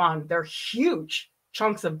really fun. They're huge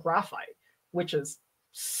chunks of graphite, which is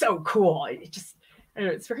so cool.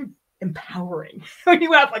 It's very empowering when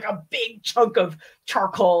you have like a big chunk of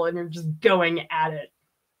charcoal and you're just going at it.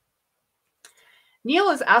 Neil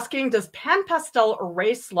is asking, does Pan Pastel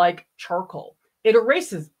erase like charcoal? It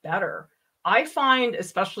erases better. I find,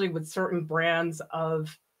 especially with certain brands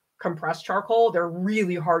of compressed charcoal, they're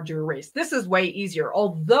really hard to erase. This is way easier,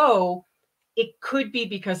 although it could be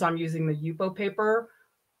because I'm using the Yupo paper.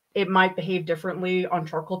 It might behave differently on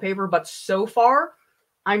charcoal paper, but so far,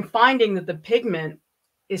 I'm finding that the pigment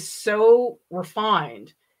is so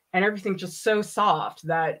refined and everything's just so soft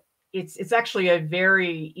that it's actually a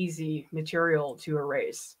very easy material to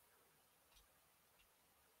erase.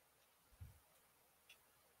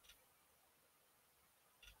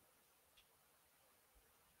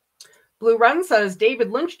 Blue Run says,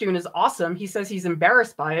 David Lynch Dune is awesome. He says he's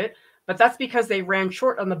embarrassed by it, but that's because they ran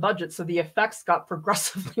short on the budget, so the effects got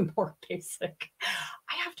progressively more basic.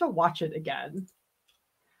 I have to watch it again.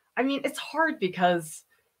 I mean, it's hard because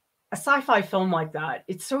a sci-fi film like that,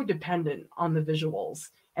 it's so dependent on the visuals,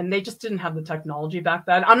 and they just didn't have the technology back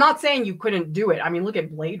then. I'm not saying you couldn't do it. I mean, look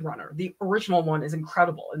at Blade Runner. The original one is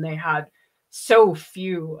incredible, and they had so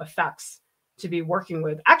few effects to be working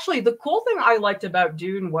with. Actually, the cool thing I liked about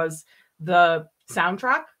Dune was the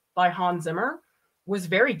soundtrack by Hans Zimmer was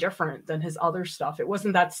very different than his other stuff. It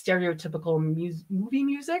wasn't that stereotypical movie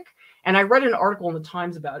music. And I read an article in the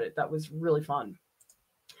Times about it that was really fun.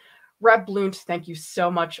 Reb Blunt, thank you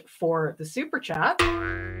so much for the super chat.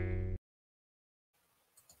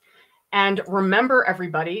 And remember,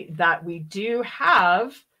 everybody, that we do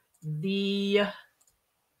have the, if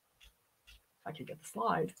I can get the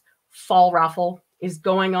slide, fall raffle is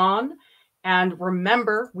going on. And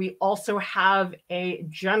remember, we also have a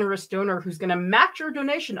generous donor who's going to match your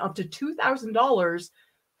donation up to $2,000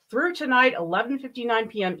 through tonight, 11:59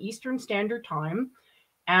 p.m. Eastern Standard Time.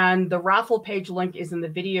 And the raffle page link is in the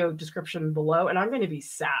video description below. And I'm going to be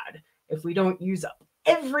sad if we don't use up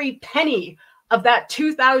every penny of that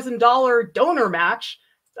 $2,000 donor match.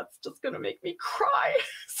 That's just going to make me cry.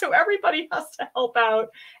 So everybody has to help out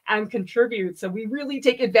and contribute. So we really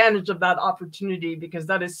take advantage of that opportunity because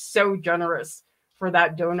that is so generous for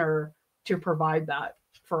that donor to provide that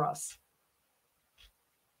for us.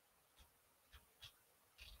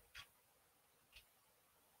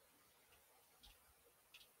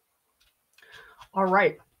 All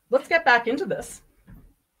right, let's get back into this.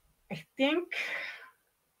 I think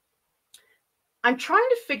I'm trying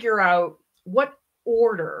to figure out what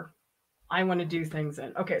order I want to do things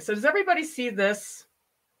in. Okay, so does everybody see this?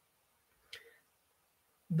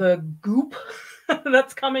 The goop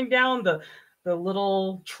that's coming down, the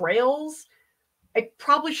little trails. I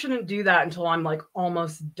probably shouldn't do that until I'm like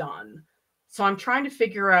almost done. So I'm trying to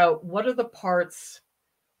figure out what are the parts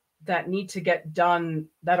that need to get done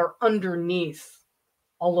that are underneath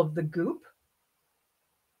all of the goop.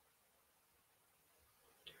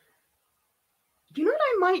 You know what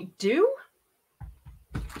I might do?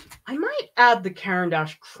 I might add the Caran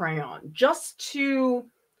d'Ache crayon just to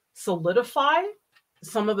solidify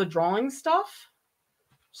some of the drawing stuff.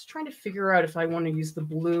 Just trying to figure out if I want to use the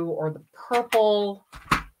blue or the purple.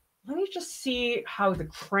 Let me just see how the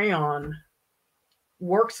crayon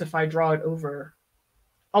works if I draw it over.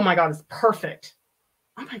 Oh my God, it's perfect.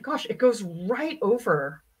 Oh my gosh, it goes right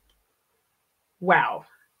over. Wow.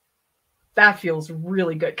 That feels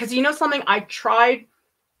really good. Because you know something? I tried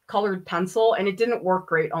colored pencil and it didn't work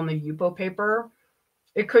great on the Yupo paper.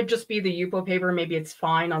 It could just be the Yupo paper. Maybe it's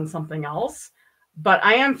fine on something else. But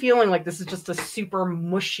I am feeling like this is just a super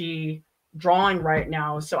mushy drawing right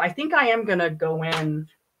now. So I think I am going to go in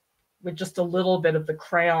with just a little bit of the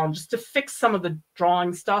crayon just to fix some of the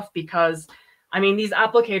drawing stuff, because I mean, these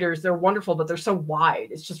applicators, they're wonderful, but they're so wide.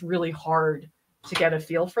 It's just really hard to get a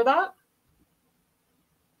feel for that.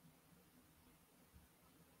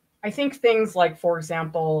 I think things like, for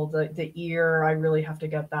example, the ear, I really have to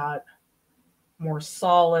get that more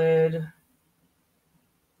solid.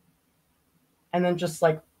 And then just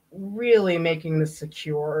like really making this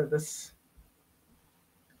secure, this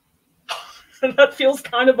that feels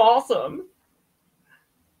kind of awesome.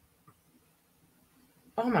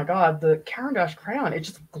 Oh my God, the Caran d'Ache crayon, it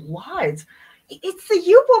just glides. It's the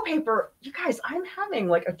Yupo paper. You guys, I'm having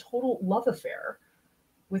like a total love affair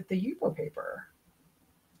with the Yupo paper.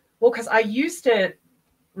 Well, because I used it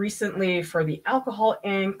recently for the alcohol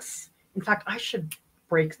inks. In fact, I should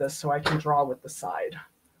break this so I can draw with the side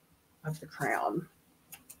of the crayon,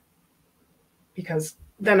 because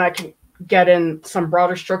then I can get in some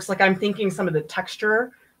broader strokes. Like I'm thinking some of the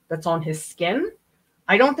texture that's on his skin,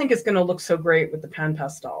 I don't think it's going to look so great with the Pan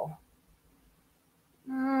Pastel.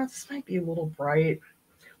 This might be a little bright.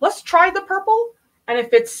 Let's try the purple. And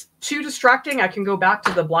if it's too distracting, I can go back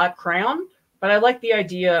to the black crayon. But I like the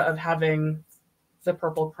idea of having the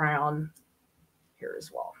purple crayon here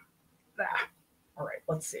as well. All right,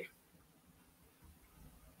 let's see.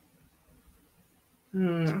 I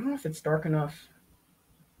don't know if it's dark enough.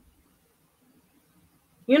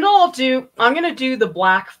 You know what I'll do? I'm going to do the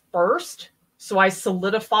black first, so I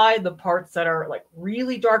solidify the parts that are like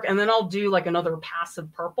really dark, and then I'll do like another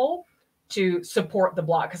passive purple to support the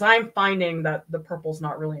black, because I'm finding that the purple's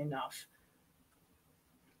not really enough.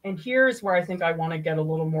 And here's where I think I want to get a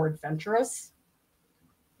little more adventurous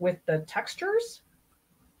with the textures.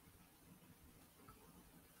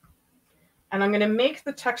 And I'm going to make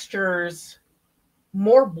the textures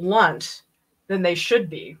more blunt than they should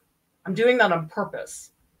be. I'm doing that on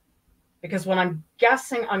purpose, because what I'm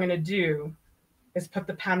guessing I'm going to do is put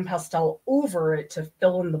the Pan Pastel over it to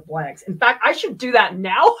fill in the blanks. In fact, I should do that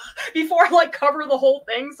now before I like cover the whole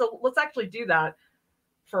thing. So let's actually do that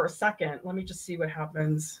for a second. Let me just see what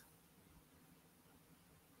happens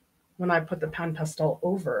when I put the Pan Pastel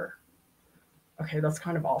over. Okay, that's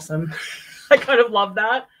kind of awesome. I kind of love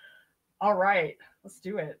that. All right, let's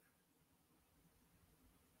do it.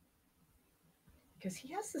 Because he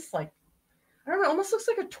has this like, I don't know, almost looks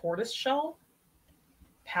like a tortoise shell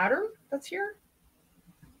pattern that's here.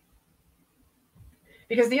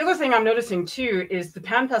 Because the other thing I'm noticing too is the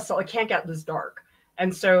Pan Pastel, it can't get this dark.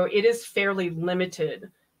 And so it is fairly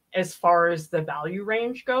limited as far as the value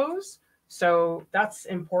range goes. So that's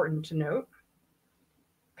important to note.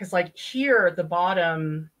 Because like here at the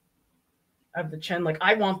bottom of the chin, like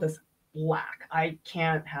I want this black. I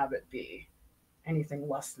can't have it be anything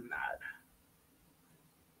less than that.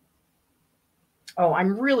 Oh,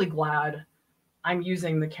 I'm really glad I'm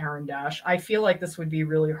using the Caran d'Ache. I feel like this would be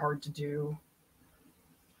really hard to do.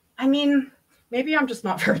 I mean, maybe I'm just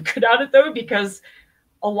not very good at it though, because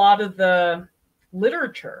a lot of the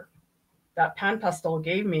literature that Pan Pastel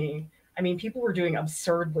gave me, I mean, people were doing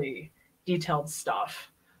absurdly detailed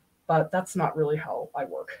stuff, but that's not really how I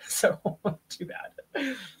work. So too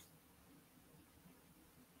bad.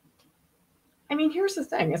 I mean, here's the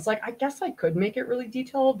thing. It's like, I guess I could make it really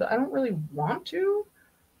detailed, but I don't really want to.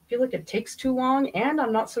 I feel like it takes too long, and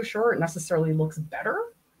I'm not so sure it necessarily looks better.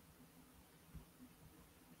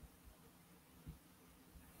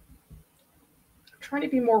 I'm trying to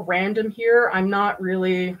be more random here. I'm not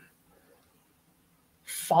really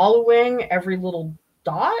following every little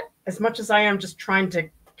dot as much as I am just trying to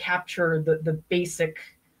capture the basic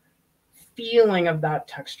feeling of that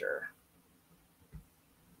texture.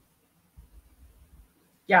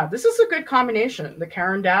 Yeah, this is a good combination. The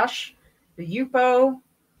Caran d'Ache, the Yupo,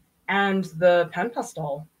 and the Pan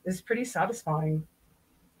Pastel is pretty satisfying.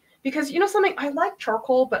 Because, you know something, I like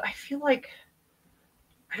charcoal, but I feel like,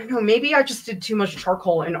 I don't know, maybe I just did too much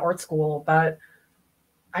charcoal in art school, but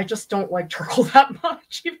I just don't like charcoal that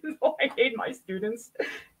much, even though I made my students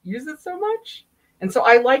use it so much. And so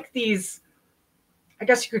I like these, I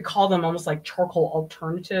guess you could call them almost like charcoal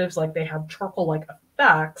alternatives. Like they have charcoal-like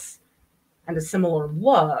effects and a similar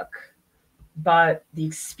look, but the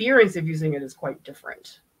experience of using it is quite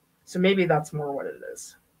different. So maybe that's more what it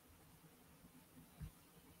is.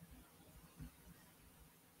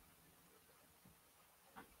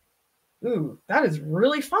 Ooh, that is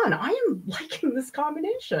really fun. I am liking this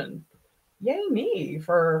combination. Yay me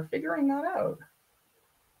for figuring that out.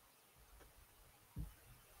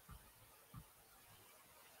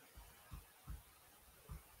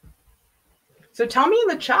 So tell me in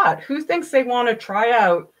the chat, who thinks they want to try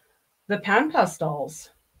out the Pan Pastels?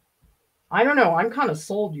 I don't know. I'm kind of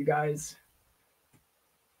sold, you guys.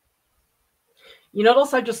 You know what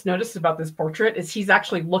else I just noticed about this portrait is he's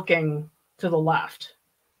actually looking to the left.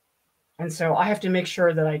 And so I have to make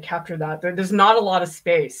sure that I capture that. There's not a lot of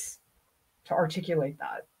space to articulate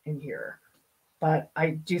that in here. But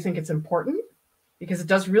I do think it's important because it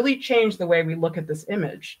does really change the way we look at this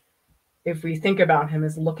image. If we think about him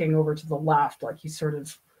as looking over to the left, like he's sort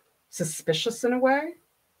of suspicious in a way.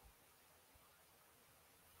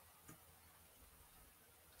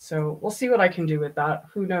 So we'll see what I can do with that.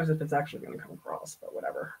 Who knows if it's actually going to come across, but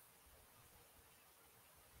whatever.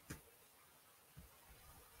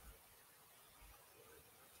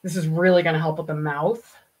 This is really going to help with the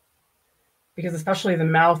mouth, because especially the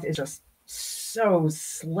mouth is just so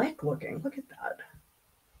slick looking. Look at that.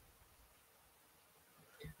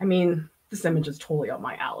 I mean, this image is totally up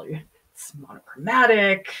my alley. It's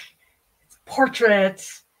monochromatic, it's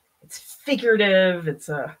portrait, it's figurative, it's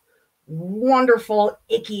a wonderful,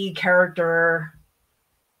 icky character.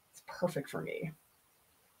 It's perfect for me.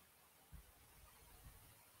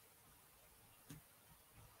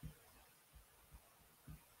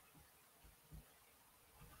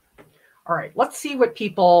 All right, let's see what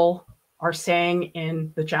people are saying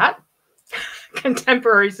in the chat.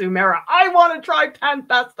 Contemporary Sumera, I want to try Pan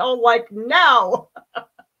Pastel like now.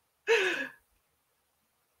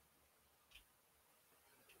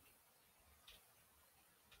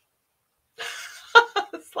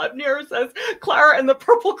 Slepnir says, Clara and the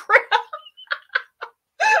Purple Crayon.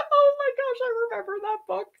 Oh my gosh, I remember that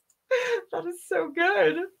book. That is so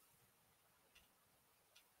good.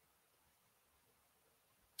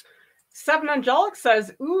 Seven Angelic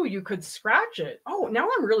says, ooh, you could scratch it. Oh, now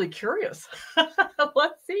I'm really curious.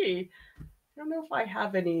 Let's see. I don't know if I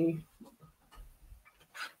have any.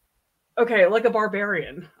 Okay, like a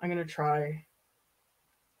barbarian. I'm going to try.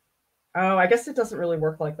 Oh, I guess it doesn't really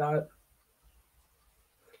work like that.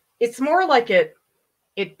 It's more like it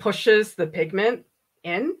pushes the pigment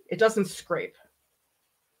in. It doesn't scrape.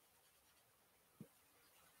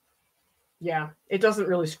 Yeah, it doesn't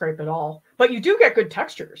really scrape at all. But you do get good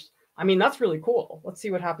textures. I mean, that's really cool. Let's see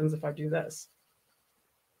what happens if I do this.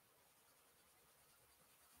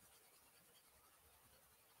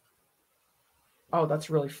 Oh, that's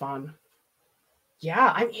really fun.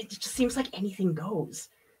 Yeah, I mean, it just seems like anything goes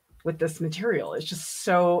with this material. It's just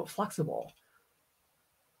so flexible.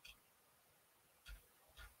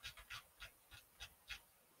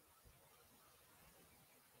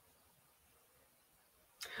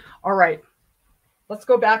 All right, let's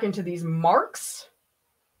go back into these marks.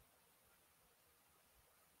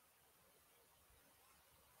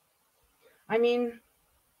 I mean,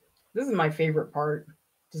 this is my favorite part,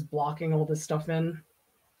 just blocking all this stuff in.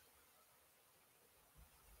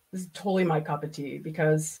 This is totally my cup of tea,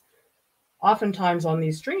 because oftentimes on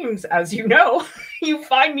these streams, as you know, you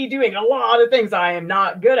find me doing a lot of things I am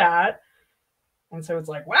not good at. And so it's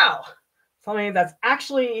like, wow, something that's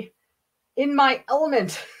actually in my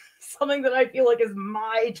element, something that I feel like is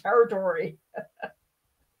my territory.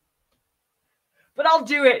 But I'll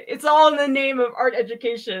do it. It's all in the name of art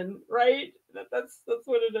education, right? That's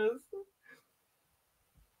what it is.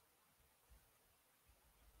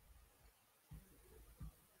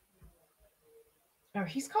 Oh,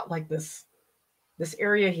 he's got like this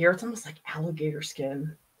area here. It's almost like alligator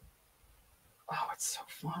skin. Oh, it's so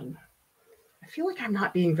fun. I feel like I'm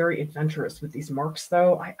not being very adventurous with these marks,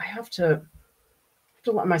 though. I have to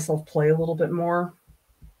let myself play a little bit more.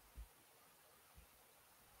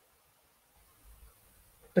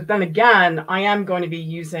 But then again, I am going to be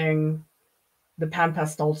using the Pan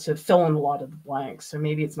Pastel to fill in a lot of the blanks, so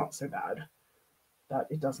maybe it's not so bad that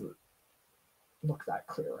it doesn't look that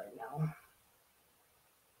clear right now.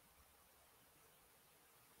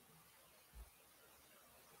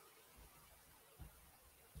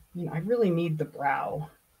 I mean, I really need the brow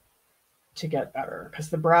to get better, because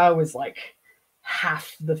the brow is like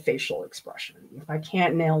half the facial expression. If I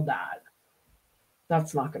can't nail that,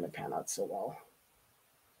 that's not going to pan out so well.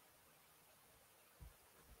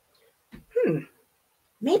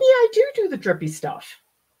 Maybe I do the drippy stuff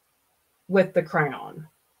with the crayon.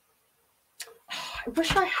 I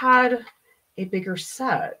wish I had a bigger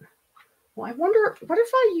set. Well, I wonder, what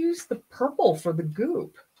if I use the purple for the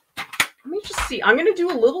goop? Let me just see. I'm going to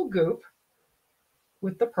do a little goop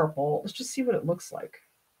with the purple. Let's just see what it looks like.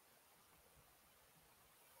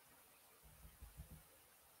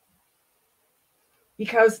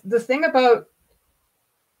 because the thing about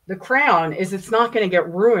the crayon is it's not going to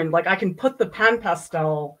get ruined. Like I can put the Pan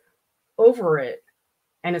Pastel over it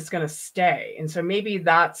and it's going to stay. And so maybe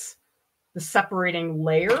that's the separating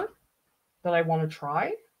layer that I want to try.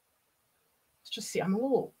 Let's just see. I'm a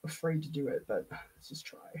little afraid to do it, but let's just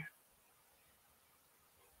try.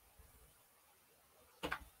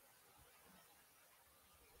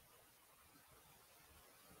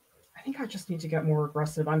 I think I just need to get more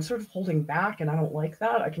aggressive. I'm sort of holding back and I don't like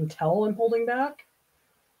that. I can tell I'm holding back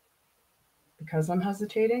because I'm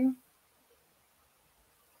hesitating.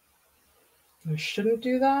 I shouldn't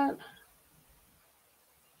do that.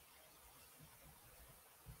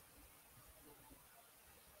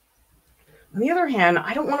 On the other hand,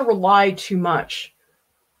 I don't want to rely too much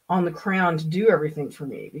on the crayon to do everything for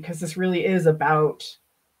me because this really is about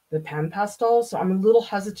the Pan Pastel. So I'm a little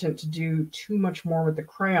hesitant to do too much more with the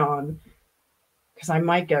crayon because I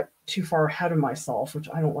might get too far ahead of myself, which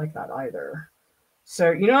I don't like that either.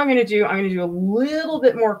 So you know what I'm going to do? I'm going to do a little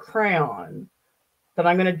bit more crayon, but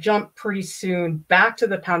I'm going to jump pretty soon back to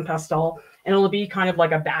the Pan Pastel, and it'll be kind of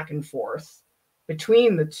like a back and forth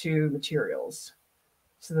between the two materials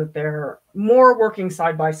so that they're more working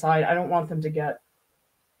side by side. I don't want them to get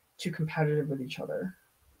too competitive with each other.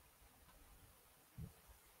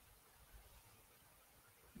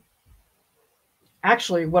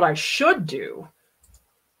 Actually, what I should do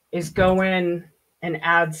is go in and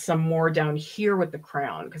add some more down here with the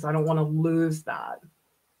crayon because I don't want to lose that.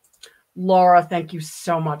 Laura, thank you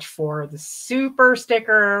so much for the super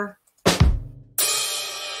sticker.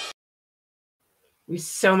 We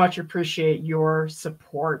so much appreciate your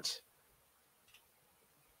support.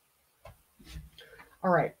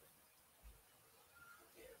 All right.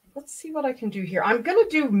 Let's see what I can do here. I'm going to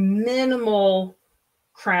do minimal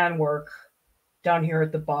crayon work down here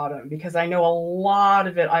at the bottom because I know a lot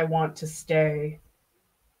of it I want to stay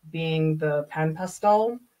being the Pan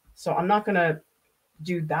Pastel. So I'm not going to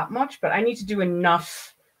do that much, but I need to do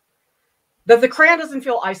enough that the crayon doesn't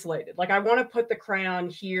feel isolated. Like I want to put the crayon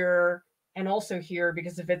here and also here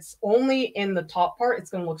because if it's only in the top part, it's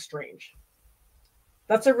going to look strange.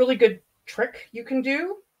 That's a really good trick you can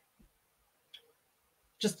do.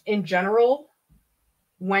 Just in general,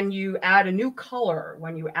 when you add a new color,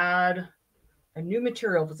 when you add a new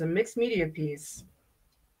material, if it's a mixed media piece,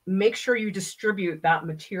 make sure you distribute that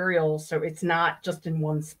material so it's not just in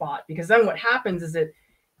one spot. Because then what happens is it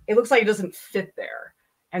looks like it doesn't fit there.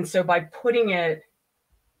 And so by putting it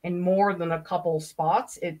in more than a couple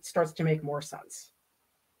spots, it starts to make more sense.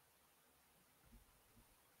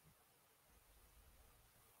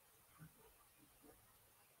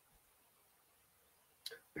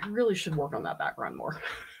 I really should work on that background more.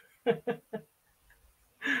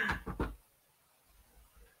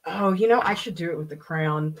 Oh, you know, I should do it with the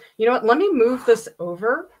crayon. You know what? Let me move this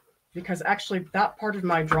over because actually that part of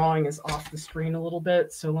my drawing is off the screen a little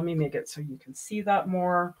bit. So let me make it so you can see that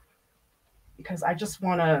more because I just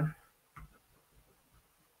want to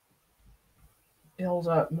build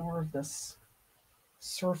up more of this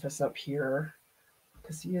surface up here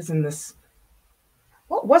because he is in this,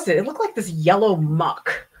 what was it? It looked like this yellow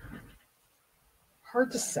muck.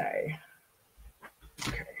 Hard to say.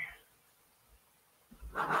 Okay.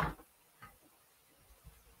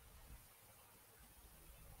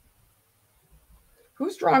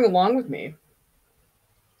 Who's drawing along with me?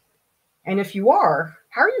 And if you are,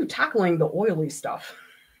 how are you tackling the oily stuff?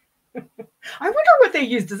 I wonder what they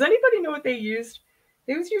used. Does anybody know what they used?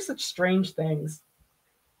 They always use such strange things.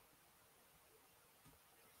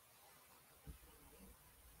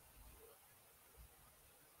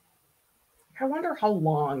 I wonder how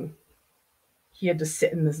long he had to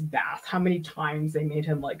sit in this bath, how many times they made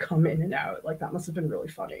him like come in and out. Like that must have been really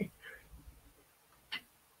funny.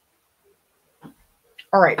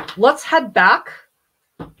 All right, let's head back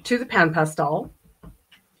to the Pan Pastel.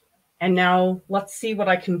 And now let's see what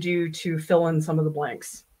I can do to fill in some of the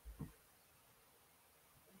blanks.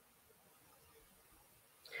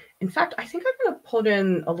 In fact, I think I'm going to put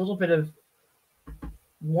in a little bit of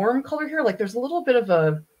warm color here. Like there's a little bit of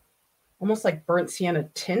a almost like burnt sienna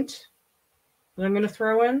tint that I'm going to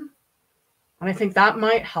throw in. And I think that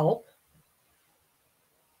might help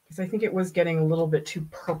because I think it was getting a little bit too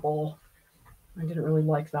purple. I didn't really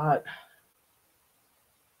like that.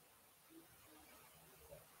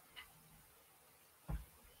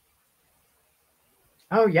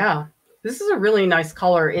 Oh yeah, this is a really nice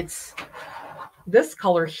color. It's this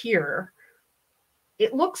color here.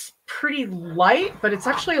 It looks pretty light, but it's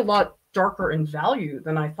actually a lot darker in value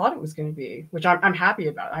than I thought it was going to be, which I'm happy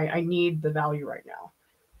about. I need the value right now.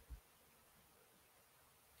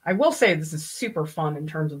 I will say this is super fun in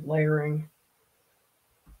terms of layering.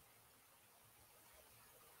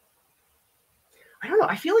 know.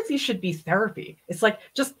 I feel like these should be therapy. It's like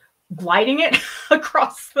just gliding it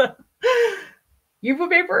across the UFO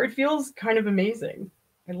paper. It feels kind of amazing.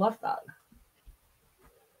 I love that.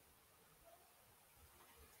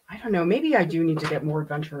 I don't know. Maybe I do need to get more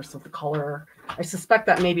adventurous with the color. I suspect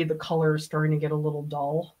that maybe the color is starting to get a little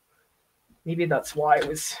dull. Maybe that's why I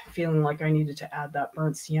was feeling like I needed to add that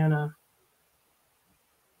burnt sienna.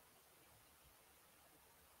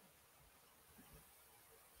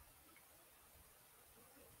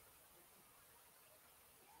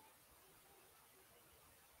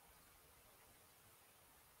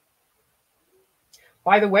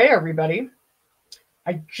 By the way, everybody,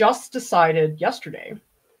 I just decided yesterday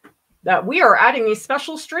that we are adding a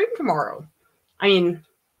special stream tomorrow. I mean,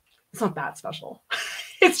 it's not that special.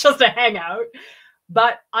 It's just a hangout.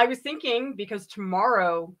 But I was thinking, because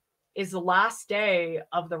tomorrow is the last day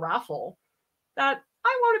of the raffle, that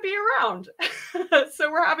I want to be around.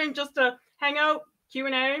 So we're having just a hangout,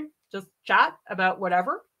 Q&A, just chat about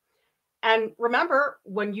whatever. And remember,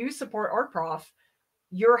 when you support Art Prof,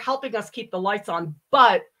 you're helping us keep the lights on,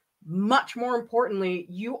 but much more importantly,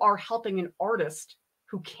 you are helping an artist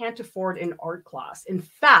who can't afford an art class. In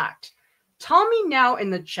fact, tell me now in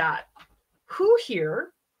the chat, who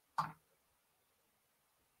here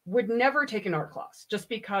would never take an art class just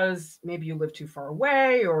because maybe you live too far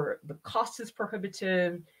away or the cost is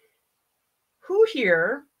prohibitive? Who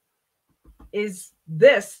here is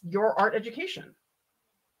this your art education?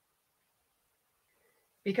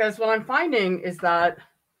 Because what I'm finding is that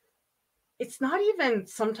it's not even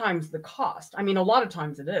sometimes the cost. I mean, a lot of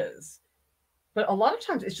times it is, but a lot of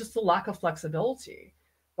times it's just the lack of flexibility.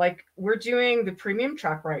 Like, we're doing the premium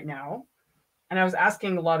track right now, and I was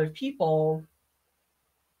asking a lot of people,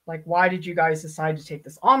 like, why did you guys decide to take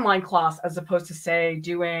this online class as opposed to, say,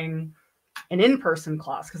 doing an in-person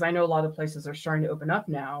class? Because I know a lot of places are starting to open up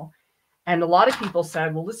now. And a lot of people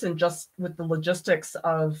said, well, listen, just with the logistics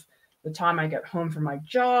of the time I get home from my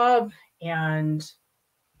job and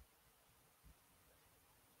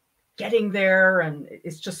getting there, and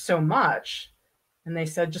it's just so much. And they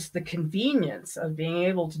said just the convenience of being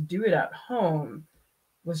able to do it at home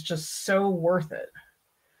was just so worth it.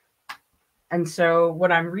 And so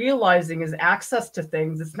what I'm realizing is access to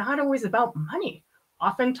things, it's not always about money.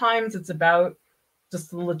 Oftentimes it's about just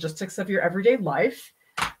the logistics of your everyday life.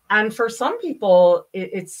 And for some people,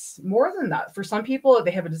 it's more than that. For some people,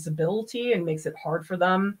 they have a disability and makes it hard for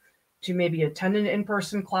them to maybe attend an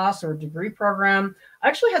in-person class or a degree program. I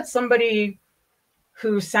actually had somebody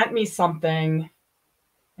who sent me something,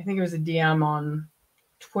 I think it was a DM on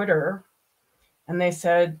Twitter, and they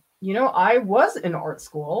said, you know, I was in art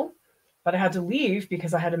school, but I had to leave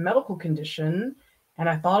because I had a medical condition and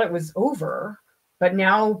I thought it was over. But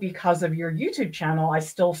now, because of your YouTube channel, I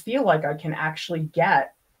still feel like I can actually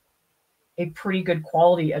get a pretty good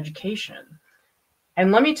quality education.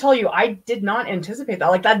 And let me tell you, I did not anticipate that.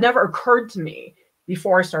 Like, that never occurred to me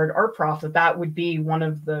before I started Art Prof, that would be one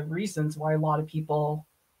of the reasons why a lot of people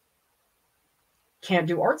can't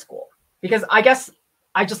do art school. Because I guess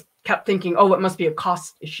I just kept thinking, oh, it must be a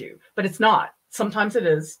cost issue. But it's not. Sometimes it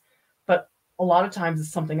is, but a lot of times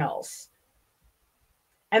it's something else.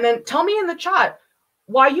 And then tell me in the chat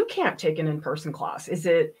why you can't take an in-person class. Is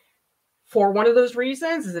it for one of those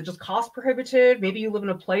reasons? Is it just cost prohibitive? Maybe you live in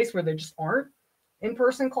a place where there just aren't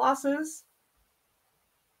in-person classes?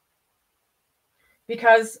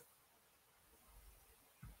 Because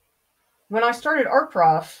when I started Art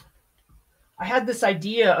Prof, I had this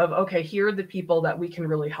idea of, okay, here are the people that we can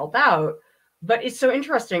really help out. But it's so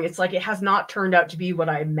interesting. It's like it has not turned out to be what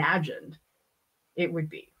I imagined it would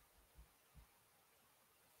be.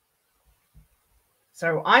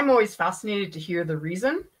 So I'm always fascinated to hear the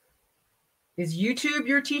reason. Is YouTube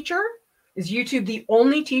your teacher? Is YouTube the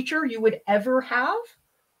only teacher you would ever have?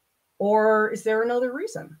 Or is there another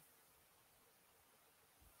reason?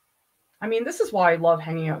 I mean, this is why I love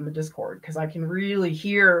hanging out in the Discord, because I can really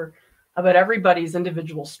hear about everybody's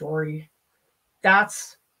individual story.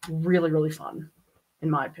 That's really, really fun, in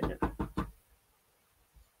my opinion.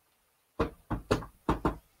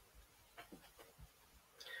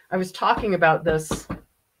 I was talking about this,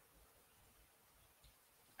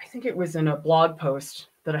 I think it was in a blog post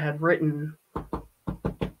that I had written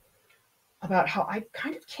about how I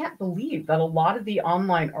kind of can't believe that a lot of the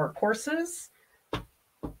online art courses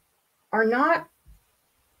are not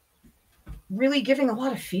really giving a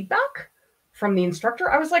lot of feedback from the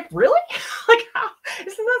instructor. I was like, really? Like, how?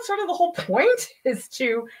 Isn't that sort of the whole point, is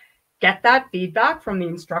to get that feedback from the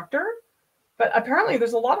instructor? But apparently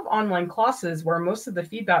there's a lot of online classes where most of the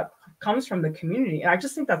feedback comes from the community. And I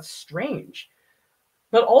just think that's strange.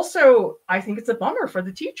 But also, I think it's a bummer for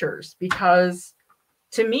the teachers, because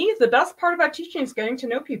to me, the best part about teaching is getting to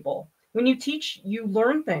know people. When you teach, you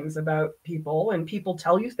learn things about people, and people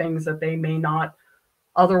tell you things that they may not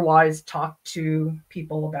otherwise talk to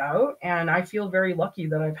people about. And I feel very lucky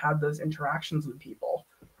that I've had those interactions with people.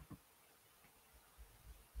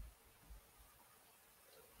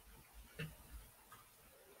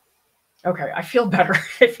 Okay, I feel better.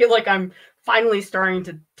 I feel like I'm finally starting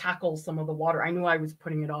to tackle some of the water. I knew I was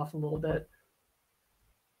putting it off a little bit,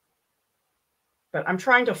 but I'm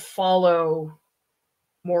trying to follow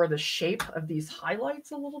more of the shape of these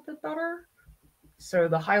highlights a little bit better. So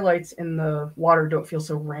the highlights in the water don't feel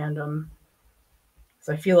so random.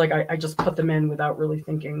 So I feel like I just put them in without really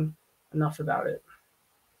thinking enough about it.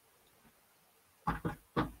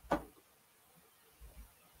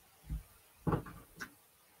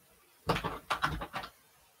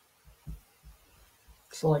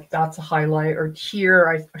 So like that's a highlight, or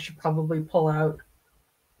here I should probably pull out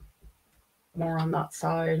more on that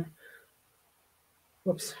side.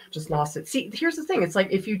 Whoops, just lost it. See, here's the thing. It's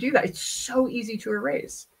like if you do that, it's so easy to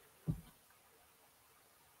erase.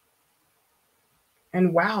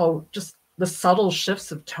 And wow, just the subtle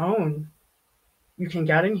shifts of tone you can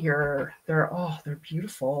get in here. They're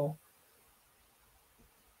beautiful.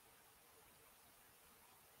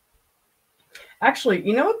 Actually,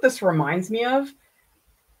 you know what this reminds me of?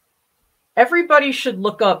 Everybody should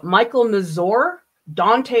look up Michael Mazur,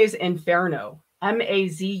 Dante's Inferno,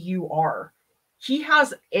 Mazur. He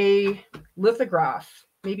has a lithograph,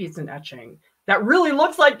 maybe it's an etching, that really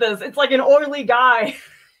looks like this. It's like an oily guy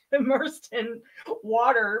immersed in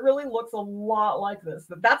water. It really looks a lot like this.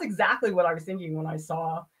 That's exactly what I was thinking when I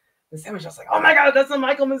saw this image. I was like, oh my God, that's a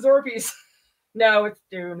Michael Mazur piece. No, it's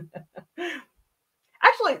Dune.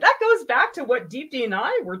 Actually, that goes back to what Deepti and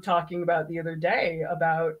I were talking about the other day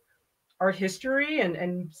about art history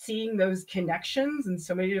and seeing those connections in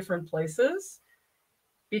so many different places.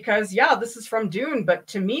 Because yeah, this is from Dune, but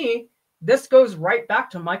to me, this goes right back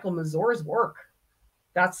to Michael Mazur's work.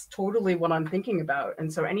 That's totally what I'm thinking about.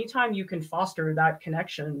 And so anytime you can foster that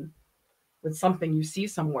connection with something you see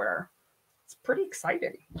somewhere, it's pretty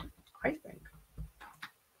exciting, I think.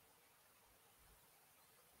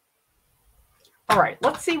 All right,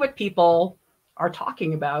 let's see what people are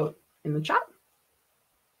talking about in the chat.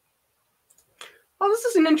 Oh, this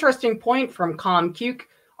is an interesting point from ComCuke.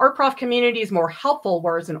 Art Prof community is more helpful,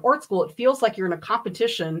 whereas in art school, it feels like you're in a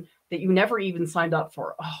competition that you never even signed up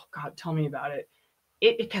for. Oh God, tell me about it.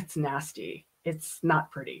 It gets nasty. It's not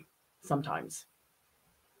pretty sometimes.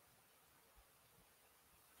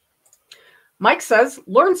 Mike says,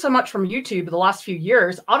 learned so much from YouTube the last few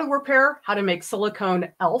years. Auto repair, how to make silicone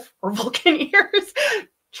elf or Vulcan ears,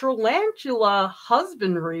 tarantula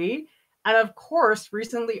husbandry, and of course,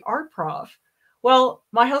 recently Art Prof. Well,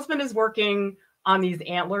 my husband is working on these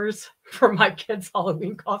antlers for my kid's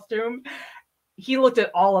Halloween costume. He looked it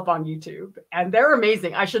all up on YouTube, and they're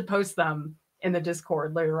amazing. I should post them in the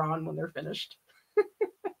Discord later on when they're finished.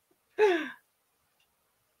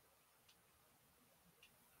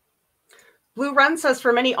 Blue Run says,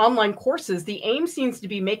 for many online courses, the aim seems to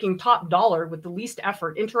be making top dollar with the least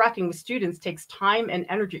effort. Interacting with students takes time and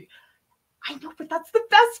energy. I know, but that's the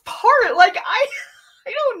best part. Like, I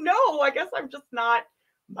don't know. I guess I'm just not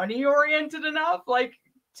money oriented enough. Like,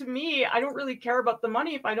 to me, I don't really care about the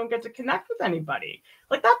money if I don't get to connect with anybody.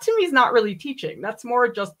 Like, that to me is not really teaching. That's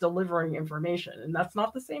more just delivering information. And that's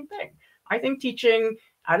not the same thing. I think teaching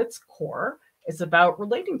at its core is about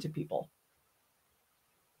relating to people.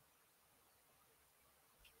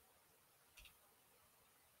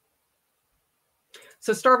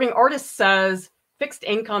 So Starving Artist says, fixed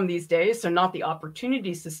income these days, so not the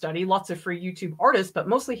opportunities to study. Lots of free YouTube artists, but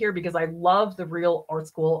mostly here because I love the real art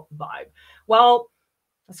school vibe. Well,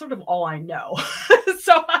 that's sort of all I know.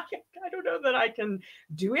 So I don't know that I can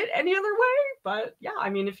do it any other way. But yeah, I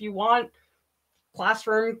mean, if you want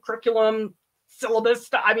classroom, curriculum, syllabus,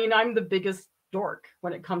 I mean, I'm the biggest dork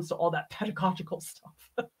when it comes to all that pedagogical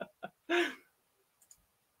stuff.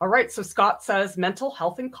 All right, so Scott says, mental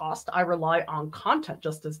health and cost. I rely on content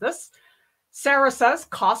just as this. Sarah says,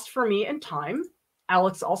 cost for me and time.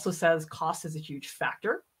 Alex also says, cost is a huge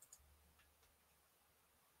factor.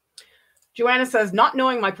 Joanna says, not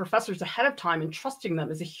knowing my professors ahead of time and trusting them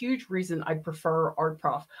is a huge reason I prefer Art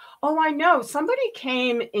Prof. Oh, I know. Somebody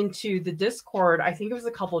came into the Discord, I think it was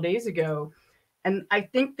a couple of days ago, and I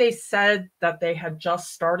think they said that they had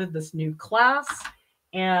just started this new class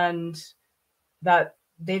and that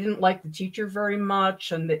they didn't like the teacher very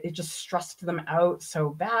much and that it just stressed them out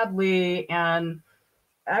so badly. And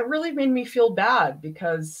that really made me feel bad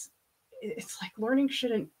because it's like learning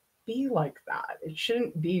shouldn't be like that. It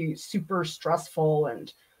shouldn't be super stressful.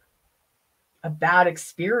 And a bad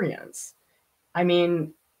experience. I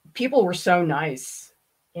mean, people were so nice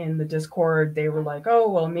in the Discord. They were like, oh,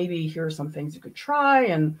 well, maybe here's some things you could try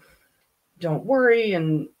and don't worry.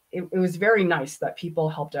 And it was very nice that people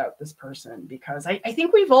helped out this person, because I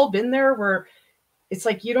think we've all been there where it's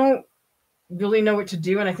like you don't really know what to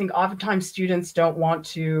do. And I think oftentimes students don't want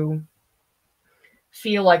to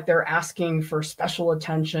feel like they're asking for special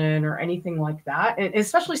attention or anything like that. And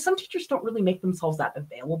especially some teachers don't really make themselves that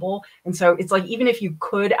available. And so it's like, even if you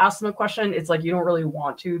could ask them a question, it's like you don't really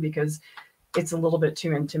want to, because it's a little bit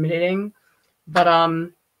too intimidating. But I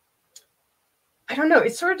don't know,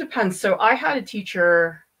 it sort of depends. So I had a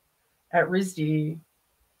teacher at RISD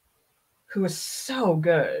who was so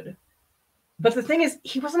good. But the thing is,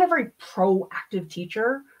 he wasn't a very proactive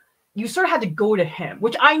teacher. You sort of had to go to him,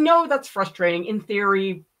 which I know that's frustrating. In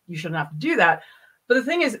theory, you shouldn't have to do that. But the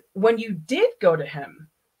thing is, when you did go to him,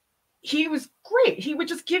 he was great. He would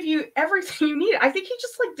just give you everything you needed. I think he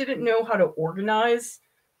just like didn't know how to organize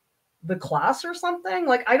the class or something.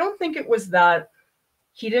 Like, I don't think it was that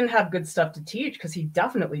he didn't have good stuff to teach, because he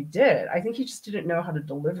definitely did. I think he just didn't know how to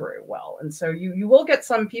deliver it well. And so you will get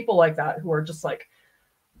some people like that who are just like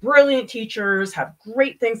brilliant teachers, have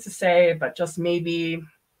great things to say, but just maybe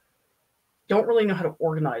don't really know how to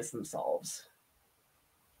organize themselves.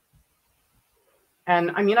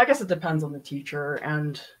 And I mean, I guess it depends on the teacher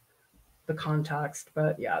and the context,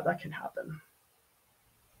 but yeah, that can happen.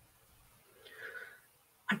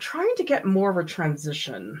 I'm trying to get more of a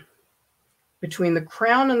transition between the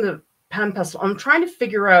crayon and the Pan Pastel. I'm trying to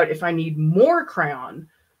figure out if I need more crayon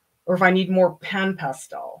or if I need more Pan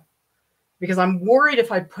Pastel, because I'm worried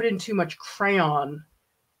if I put in too much crayon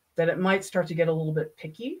that it might start to get a little bit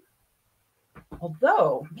picky.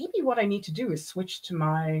 Although maybe what I need to do is switch to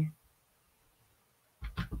my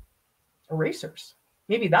erasers.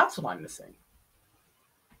 Maybe that's what I'm missing.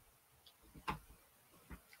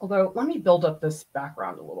 Although, let me build up this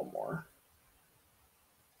background a little more.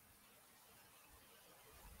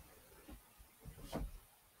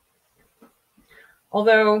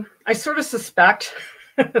 Although I sort of suspect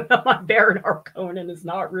that my Baron Harkonnen is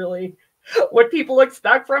not really what people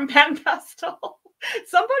expect from PanPastel.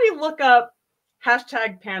 Somebody look up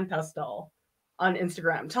 #PanPastel on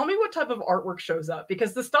Instagram. Tell me what type of artwork shows up,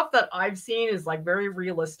 because the stuff that I've seen is like very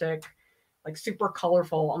realistic, like super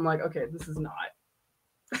colorful. I'm like, okay, this is not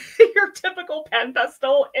your typical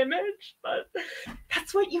PanPastel image, but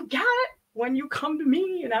that's what you get when you come to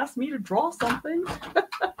me and ask me to draw something.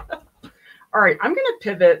 All right, I'm going to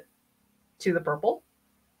pivot to the purple.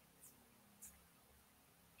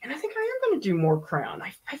 And I think I am going to do more crayon.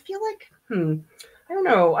 I feel like, I don't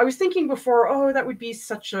know. I was thinking before, oh, that would be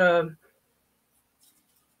such a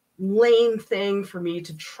lame thing for me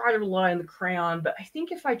to try to rely on the crayon. But I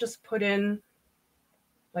think if I just put in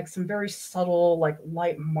like some very subtle, like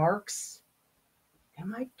light marks, it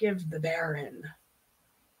might give the Baron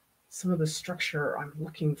some of the structure I'm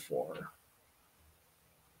looking for.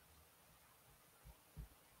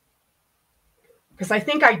 Because I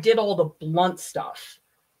think I did all the blunt stuff,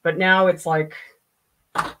 but now it's like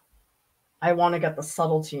I want to get the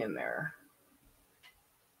subtlety in there.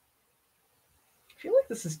 I feel like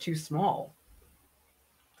this is too small.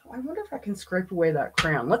 I wonder if I can scrape away that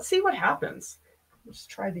crayon. Let's see what happens. Let's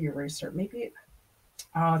try the eraser. Maybe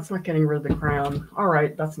it's not getting rid of the crayon. All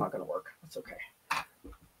right, that's not going to work. That's okay.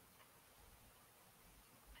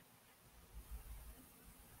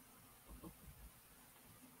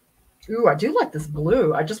 Ooh, I do like this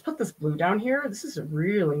blue. I just put this blue down here. This is a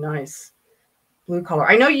really nice blue color.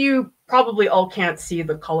 I know you probably all can't see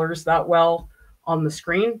the colors that well on the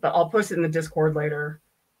screen, but I'll post it in the Discord later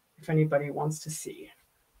if anybody wants to see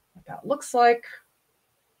what that looks like.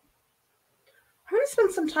 I'm going to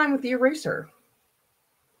spend some time with the eraser.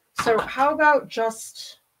 So how about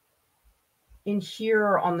just in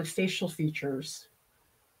here on the facial features?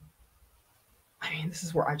 I mean, this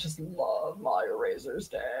is where I just love my eraser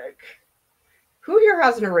stick. Who here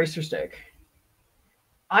has an eraser stick?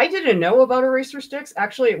 I didn't know about eraser sticks.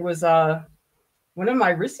 Actually, it was one of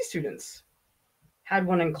my RISD students had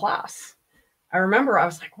one in class. I remember I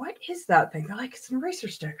was like, what is that thing? They're like, it's an eraser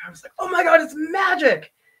stick. I was like, oh my God, it's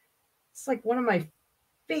magic. It's like one of my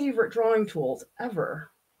favorite drawing tools ever.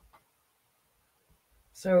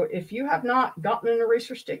 So if you have not gotten an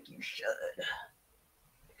eraser stick, you should,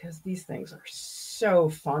 because these things are so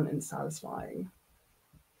fun and satisfying.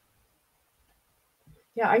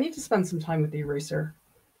 Yeah, I need to spend some time with the eraser.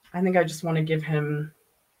 I think I just want to give him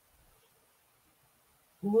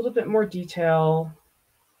a little bit more detail.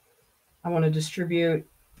 I want to distribute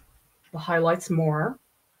the highlights more.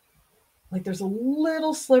 Like there's a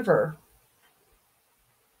little sliver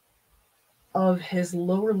of his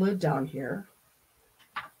lower lid down here.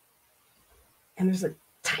 And there's a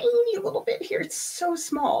tiny little bit here. It's so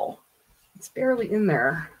small. It's barely in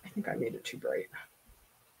there. I think I made it too bright.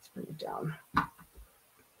 Let's bring it down.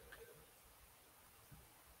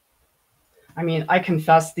 I mean, I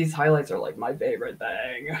confess these highlights are like my favorite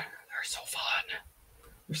thing. They're so fun.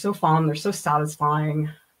 They're so fun. They're so satisfying.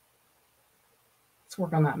 Let's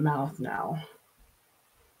work on that mouth now.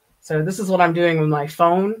 So this is what I'm doing with my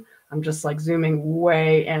phone. I'm just like zooming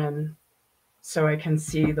way in so I can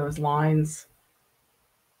see those lines.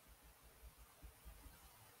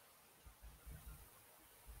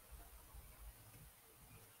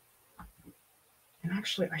 And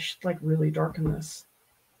actually, I should like really darken this.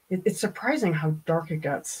 It's surprising how dark it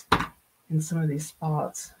gets in some of these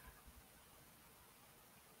spots.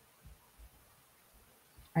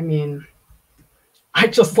 I mean, I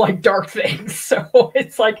just like dark things. So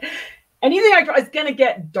it's like anything I try is going to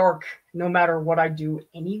get dark no matter what I do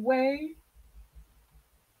anyway.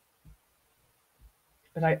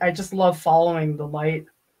 But I just love following the light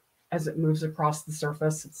as it moves across the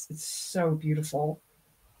surface. It's so beautiful.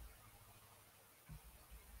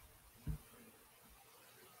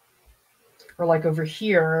 Or like over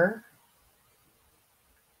here,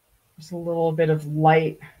 there's a little bit of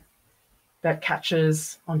light that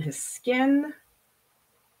catches on his skin.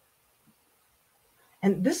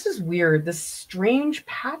 And this is weird, this strange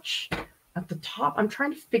patch at the top. I'm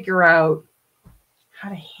trying to figure out how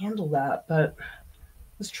to handle that, but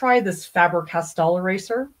let's try this Faber-Castell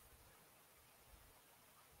eraser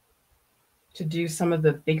to do some of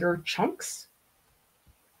the bigger chunks.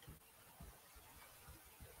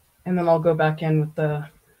 And then I'll go back in with the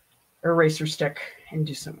eraser stick and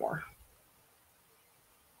do some more.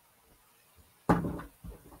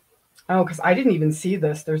 Oh, because I didn't even see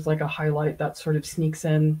this. There's like a highlight that sort of sneaks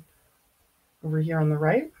in over here on the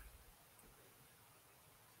right.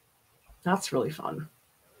 That's really fun.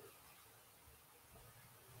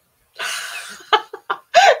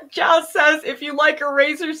 Jazz says, if you like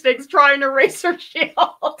eraser sticks, try an eraser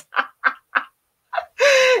shield.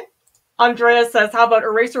 Andrea says, how about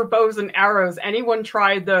eraser bows and arrows? Anyone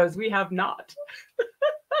tried those? We have not.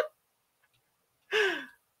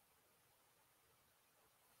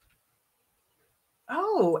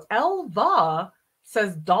 Oh, Elva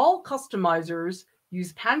says doll customizers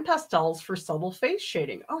use pan pastels for subtle face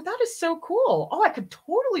shading. Oh, that is so cool. Oh, I could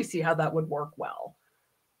totally see how that would work well.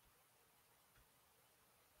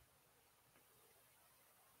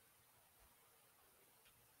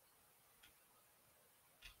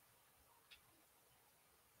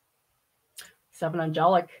 Seven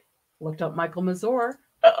Angelic looked up Michael Mazur.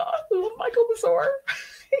 Michael Mazur.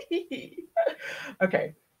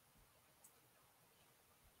 Okay.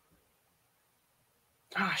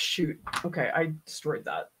 Ah, shoot. Okay, I destroyed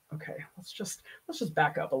that. Okay, let's just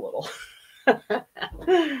back up a little.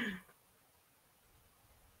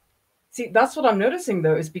 See, that's what I'm noticing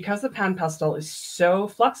though, is because the Pan Pastel is so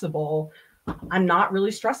flexible, I'm not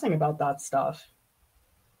really stressing about that stuff.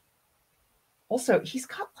 Also, he's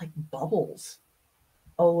got like bubbles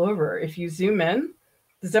all over. If you zoom in,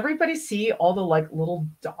 does everybody see all the like little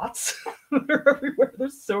dots that are everywhere? They're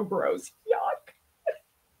so gross. Yuck.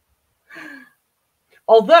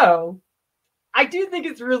 Although, I do think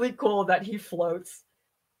it's really cool that he floats.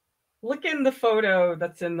 Look in the photo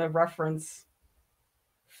that's in the reference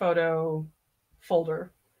photo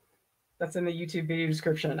folder that's in the YouTube video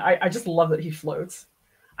description. I just love that he floats.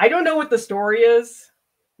 I don't know what the story is.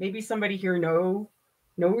 Maybe somebody here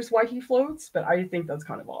knows why he floats, but I think that's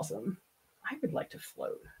kind of awesome. I would like to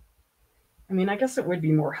float. I mean, I guess it would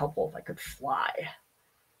be more helpful if I could fly,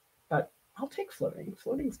 but I'll take floating.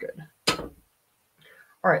 Floating's good.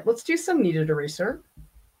 All right, let's do some kneaded eraser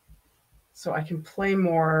so I can play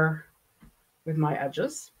more with my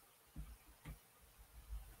edges.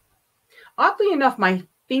 Oddly enough, my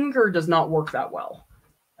finger does not work that well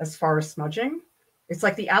as far as smudging. It's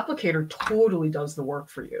like the applicator totally does the work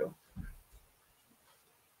for you.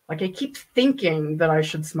 Like I keep thinking that I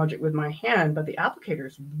should smudge it with my hand, but the applicator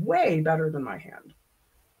is way better than my hand.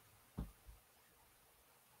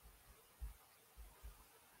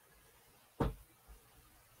 I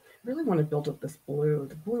really want to build up this blue.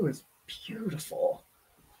 The blue is beautiful.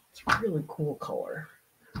 It's a really cool color.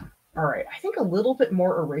 All right, I think a little bit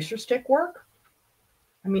more eraser stick work.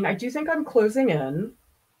 I mean, I do think I'm closing in.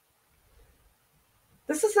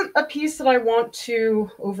 This isn't a piece that I want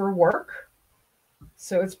to overwork.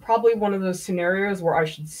 So it's probably one of those scenarios where I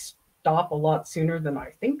should stop a lot sooner than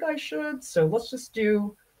I think I should. So let's just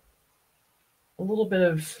do a little bit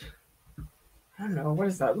of, I don't know, what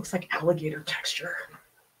is that? It looks like alligator texture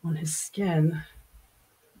on his skin.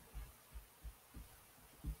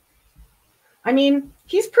 I mean,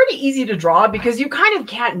 he's pretty easy to draw because you kind of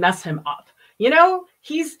can't mess him up. You know,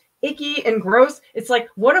 he's icky and gross. It's like,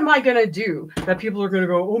 what am I going to do that people are going to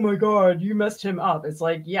go, oh my God, you messed him up? It's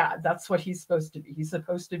like, yeah, that's what he's supposed to be. He's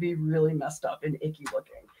supposed to be really messed up and icky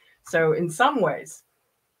looking. So in some ways,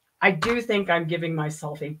 I do think I'm giving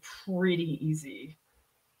myself a pretty easy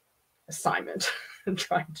assignment in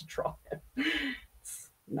trying to draw him.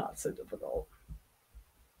 It's not so difficult.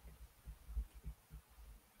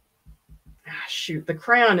 Ah, shoot, the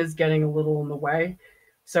crayon is getting a little in the way.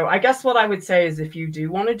 So I guess what I would say is if you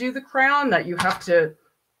do want to do the crayon, that you have to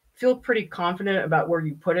feel pretty confident about where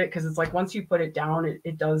you put it, because it's like once you put it down,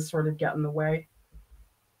 it does sort of get in the way.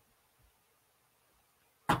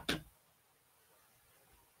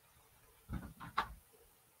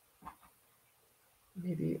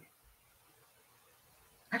 Maybe.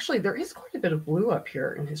 Actually, there is quite a bit of blue up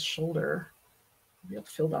here in his shoulder. Maybe I'll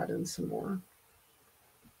fill that in some more.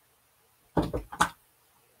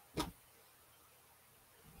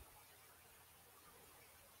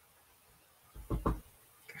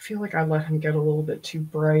 I feel like I let him get a little bit too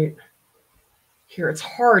bright here. It's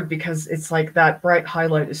hard because it's like that bright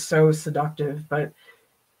highlight is so seductive, but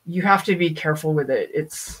you have to be careful with it.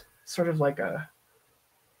 It's sort of like a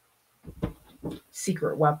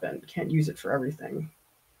secret weapon. Can't use it for everything.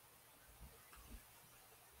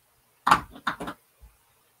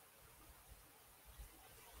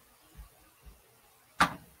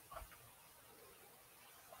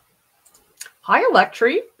 Hi,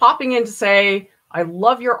 Electri, popping in to say, I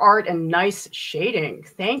love your art and nice shading.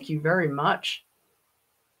 Thank you very much.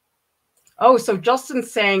 Oh, so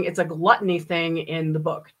Justin's saying it's a gluttony thing in the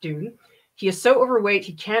book, Dune. He is so overweight,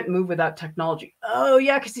 he can't move without technology. Oh,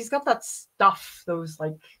 yeah, because he's got that stuff, those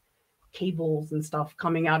like cables and stuff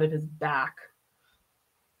coming out of his back.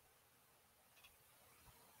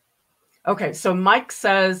 Okay, so Mike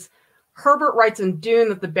says, Herbert writes in Dune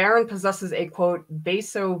that the Baron possesses a, quote,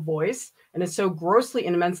 basso voice and is so grossly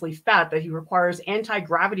and immensely fat that he requires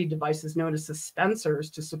anti-gravity devices known as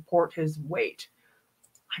suspensors to support his weight.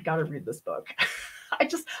 I gotta read this book.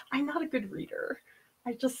 I'm not a good reader.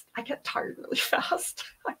 I get tired really fast.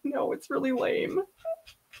 I know, it's really lame.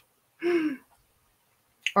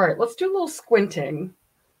 All right, let's do a little squinting.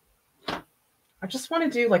 I just want to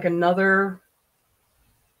do like another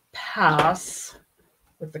pass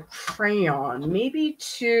with the crayon, maybe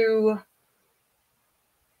to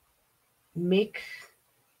make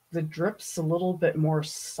the drips a little bit more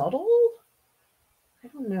subtle. I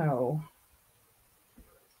don't know.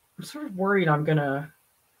 I'm sort of worried I'm gonna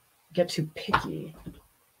get too picky.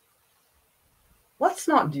 Let's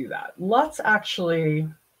not do that. Let's actually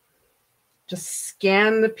just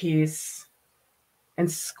scan the piece and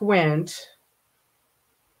squint,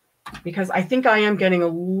 because I think I am getting a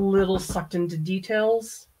little sucked into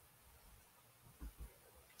details.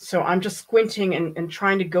 So I'm just squinting and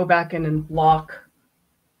trying to go back in and block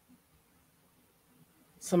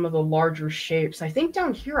some of the larger shapes. I think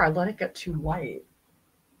down here I let it get too light.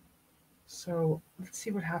 So let's see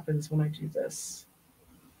what happens when I do this.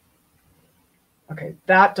 Okay,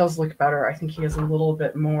 that does look better. I think he has a little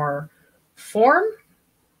bit more form.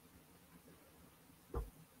 I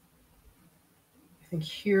think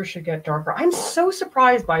here should get darker. I'm so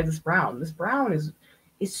surprised by this brown. This brown is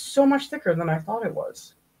so much thicker than I thought it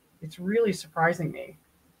was. It's really surprising me.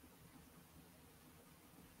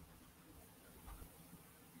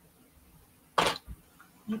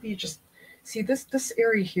 Maybe you just see this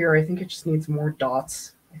area here. I think it just needs more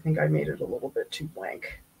dots. I think I made it a little bit too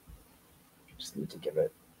blank. Just need to give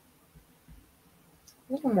it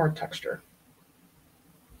a little more texture.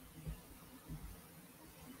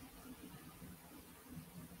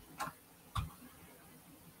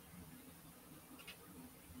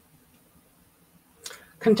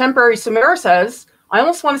 Contemporary Samara says, I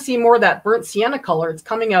almost want to see more of that burnt sienna color. It's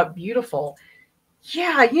coming out beautiful.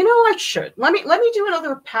 Yeah, you know, I should. Let me do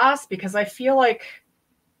another pass, because I feel like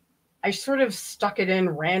I sort of stuck it in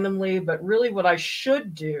randomly, but really what I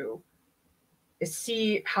should do is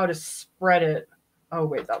see how to spread it. Oh,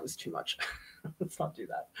 wait, that was too much. Let's not do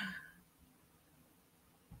that.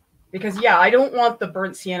 Because, yeah, I don't want the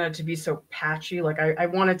burnt sienna to be so patchy. Like, I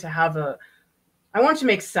want it to have I want it to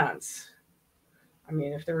make sense. I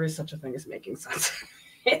mean, if there is such a thing as making sense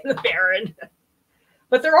in the Baron.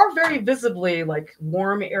 But there are very visibly like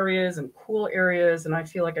warm areas and cool areas, and I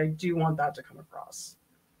feel like I do want that to come across.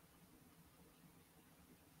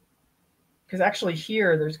 Because actually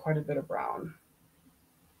here, there's quite a bit of brown.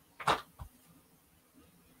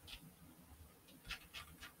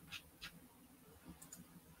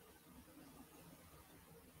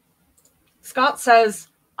 Scott says,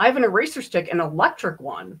 I have an eraser stick, an electric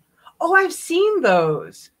one. Oh, I've seen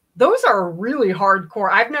those. Those are really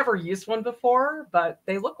hardcore. I've never used one before, but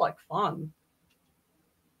they look like fun.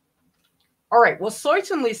 All right, well,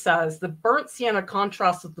 Soitunli says the burnt sienna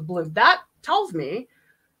contrasts with the blue. That tells me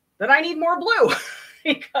that I need more blue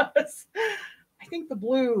because I think the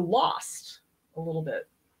blue lost a little bit.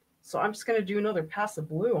 So I'm just going to do another pass of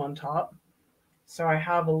blue on top. So I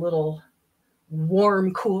have a little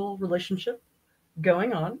warm, cool relationship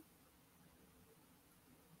going on.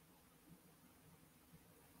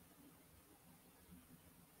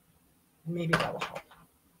 Maybe that will help.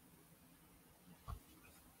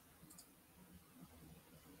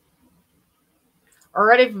 All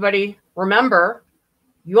right, everybody, remember,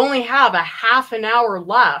 you only have a half an hour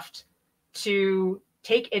left to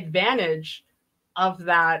take advantage of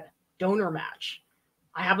that donor match.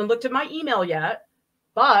 I haven't looked at my email yet,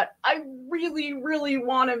 but I really, really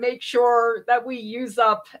want to make sure that we use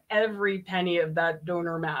up every penny of that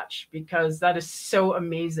donor match because that is so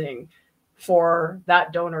amazing for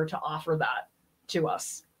that donor to offer that to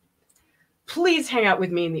us. Please hang out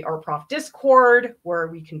with me in the Art Prof Discord where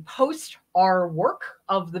we can post our work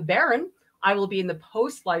of the Baron. I will be in the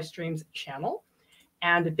post live streams channel.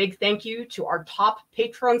 And a big thank you to our top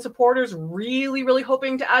Patreon supporters. Really, really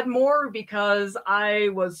hoping to add more because I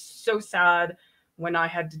was so sad when I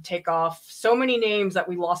had to take off so many names that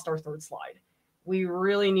we lost our third slide. We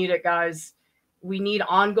really need it, guys. We need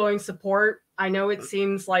ongoing support. I know it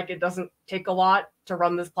seems like it doesn't take a lot to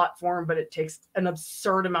run this platform, but it takes an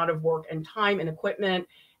absurd amount of work and time and equipment.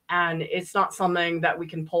 And it's not something that we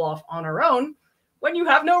can pull off on our own when you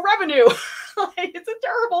have no revenue. It's a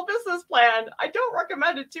terrible business plan. I don't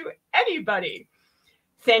recommend it to anybody.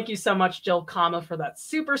 Thank you so much, Jill Kama, for that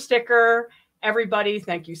super sticker. Everybody,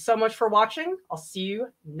 thank you so much for watching. I'll see you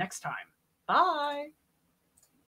next time. Bye.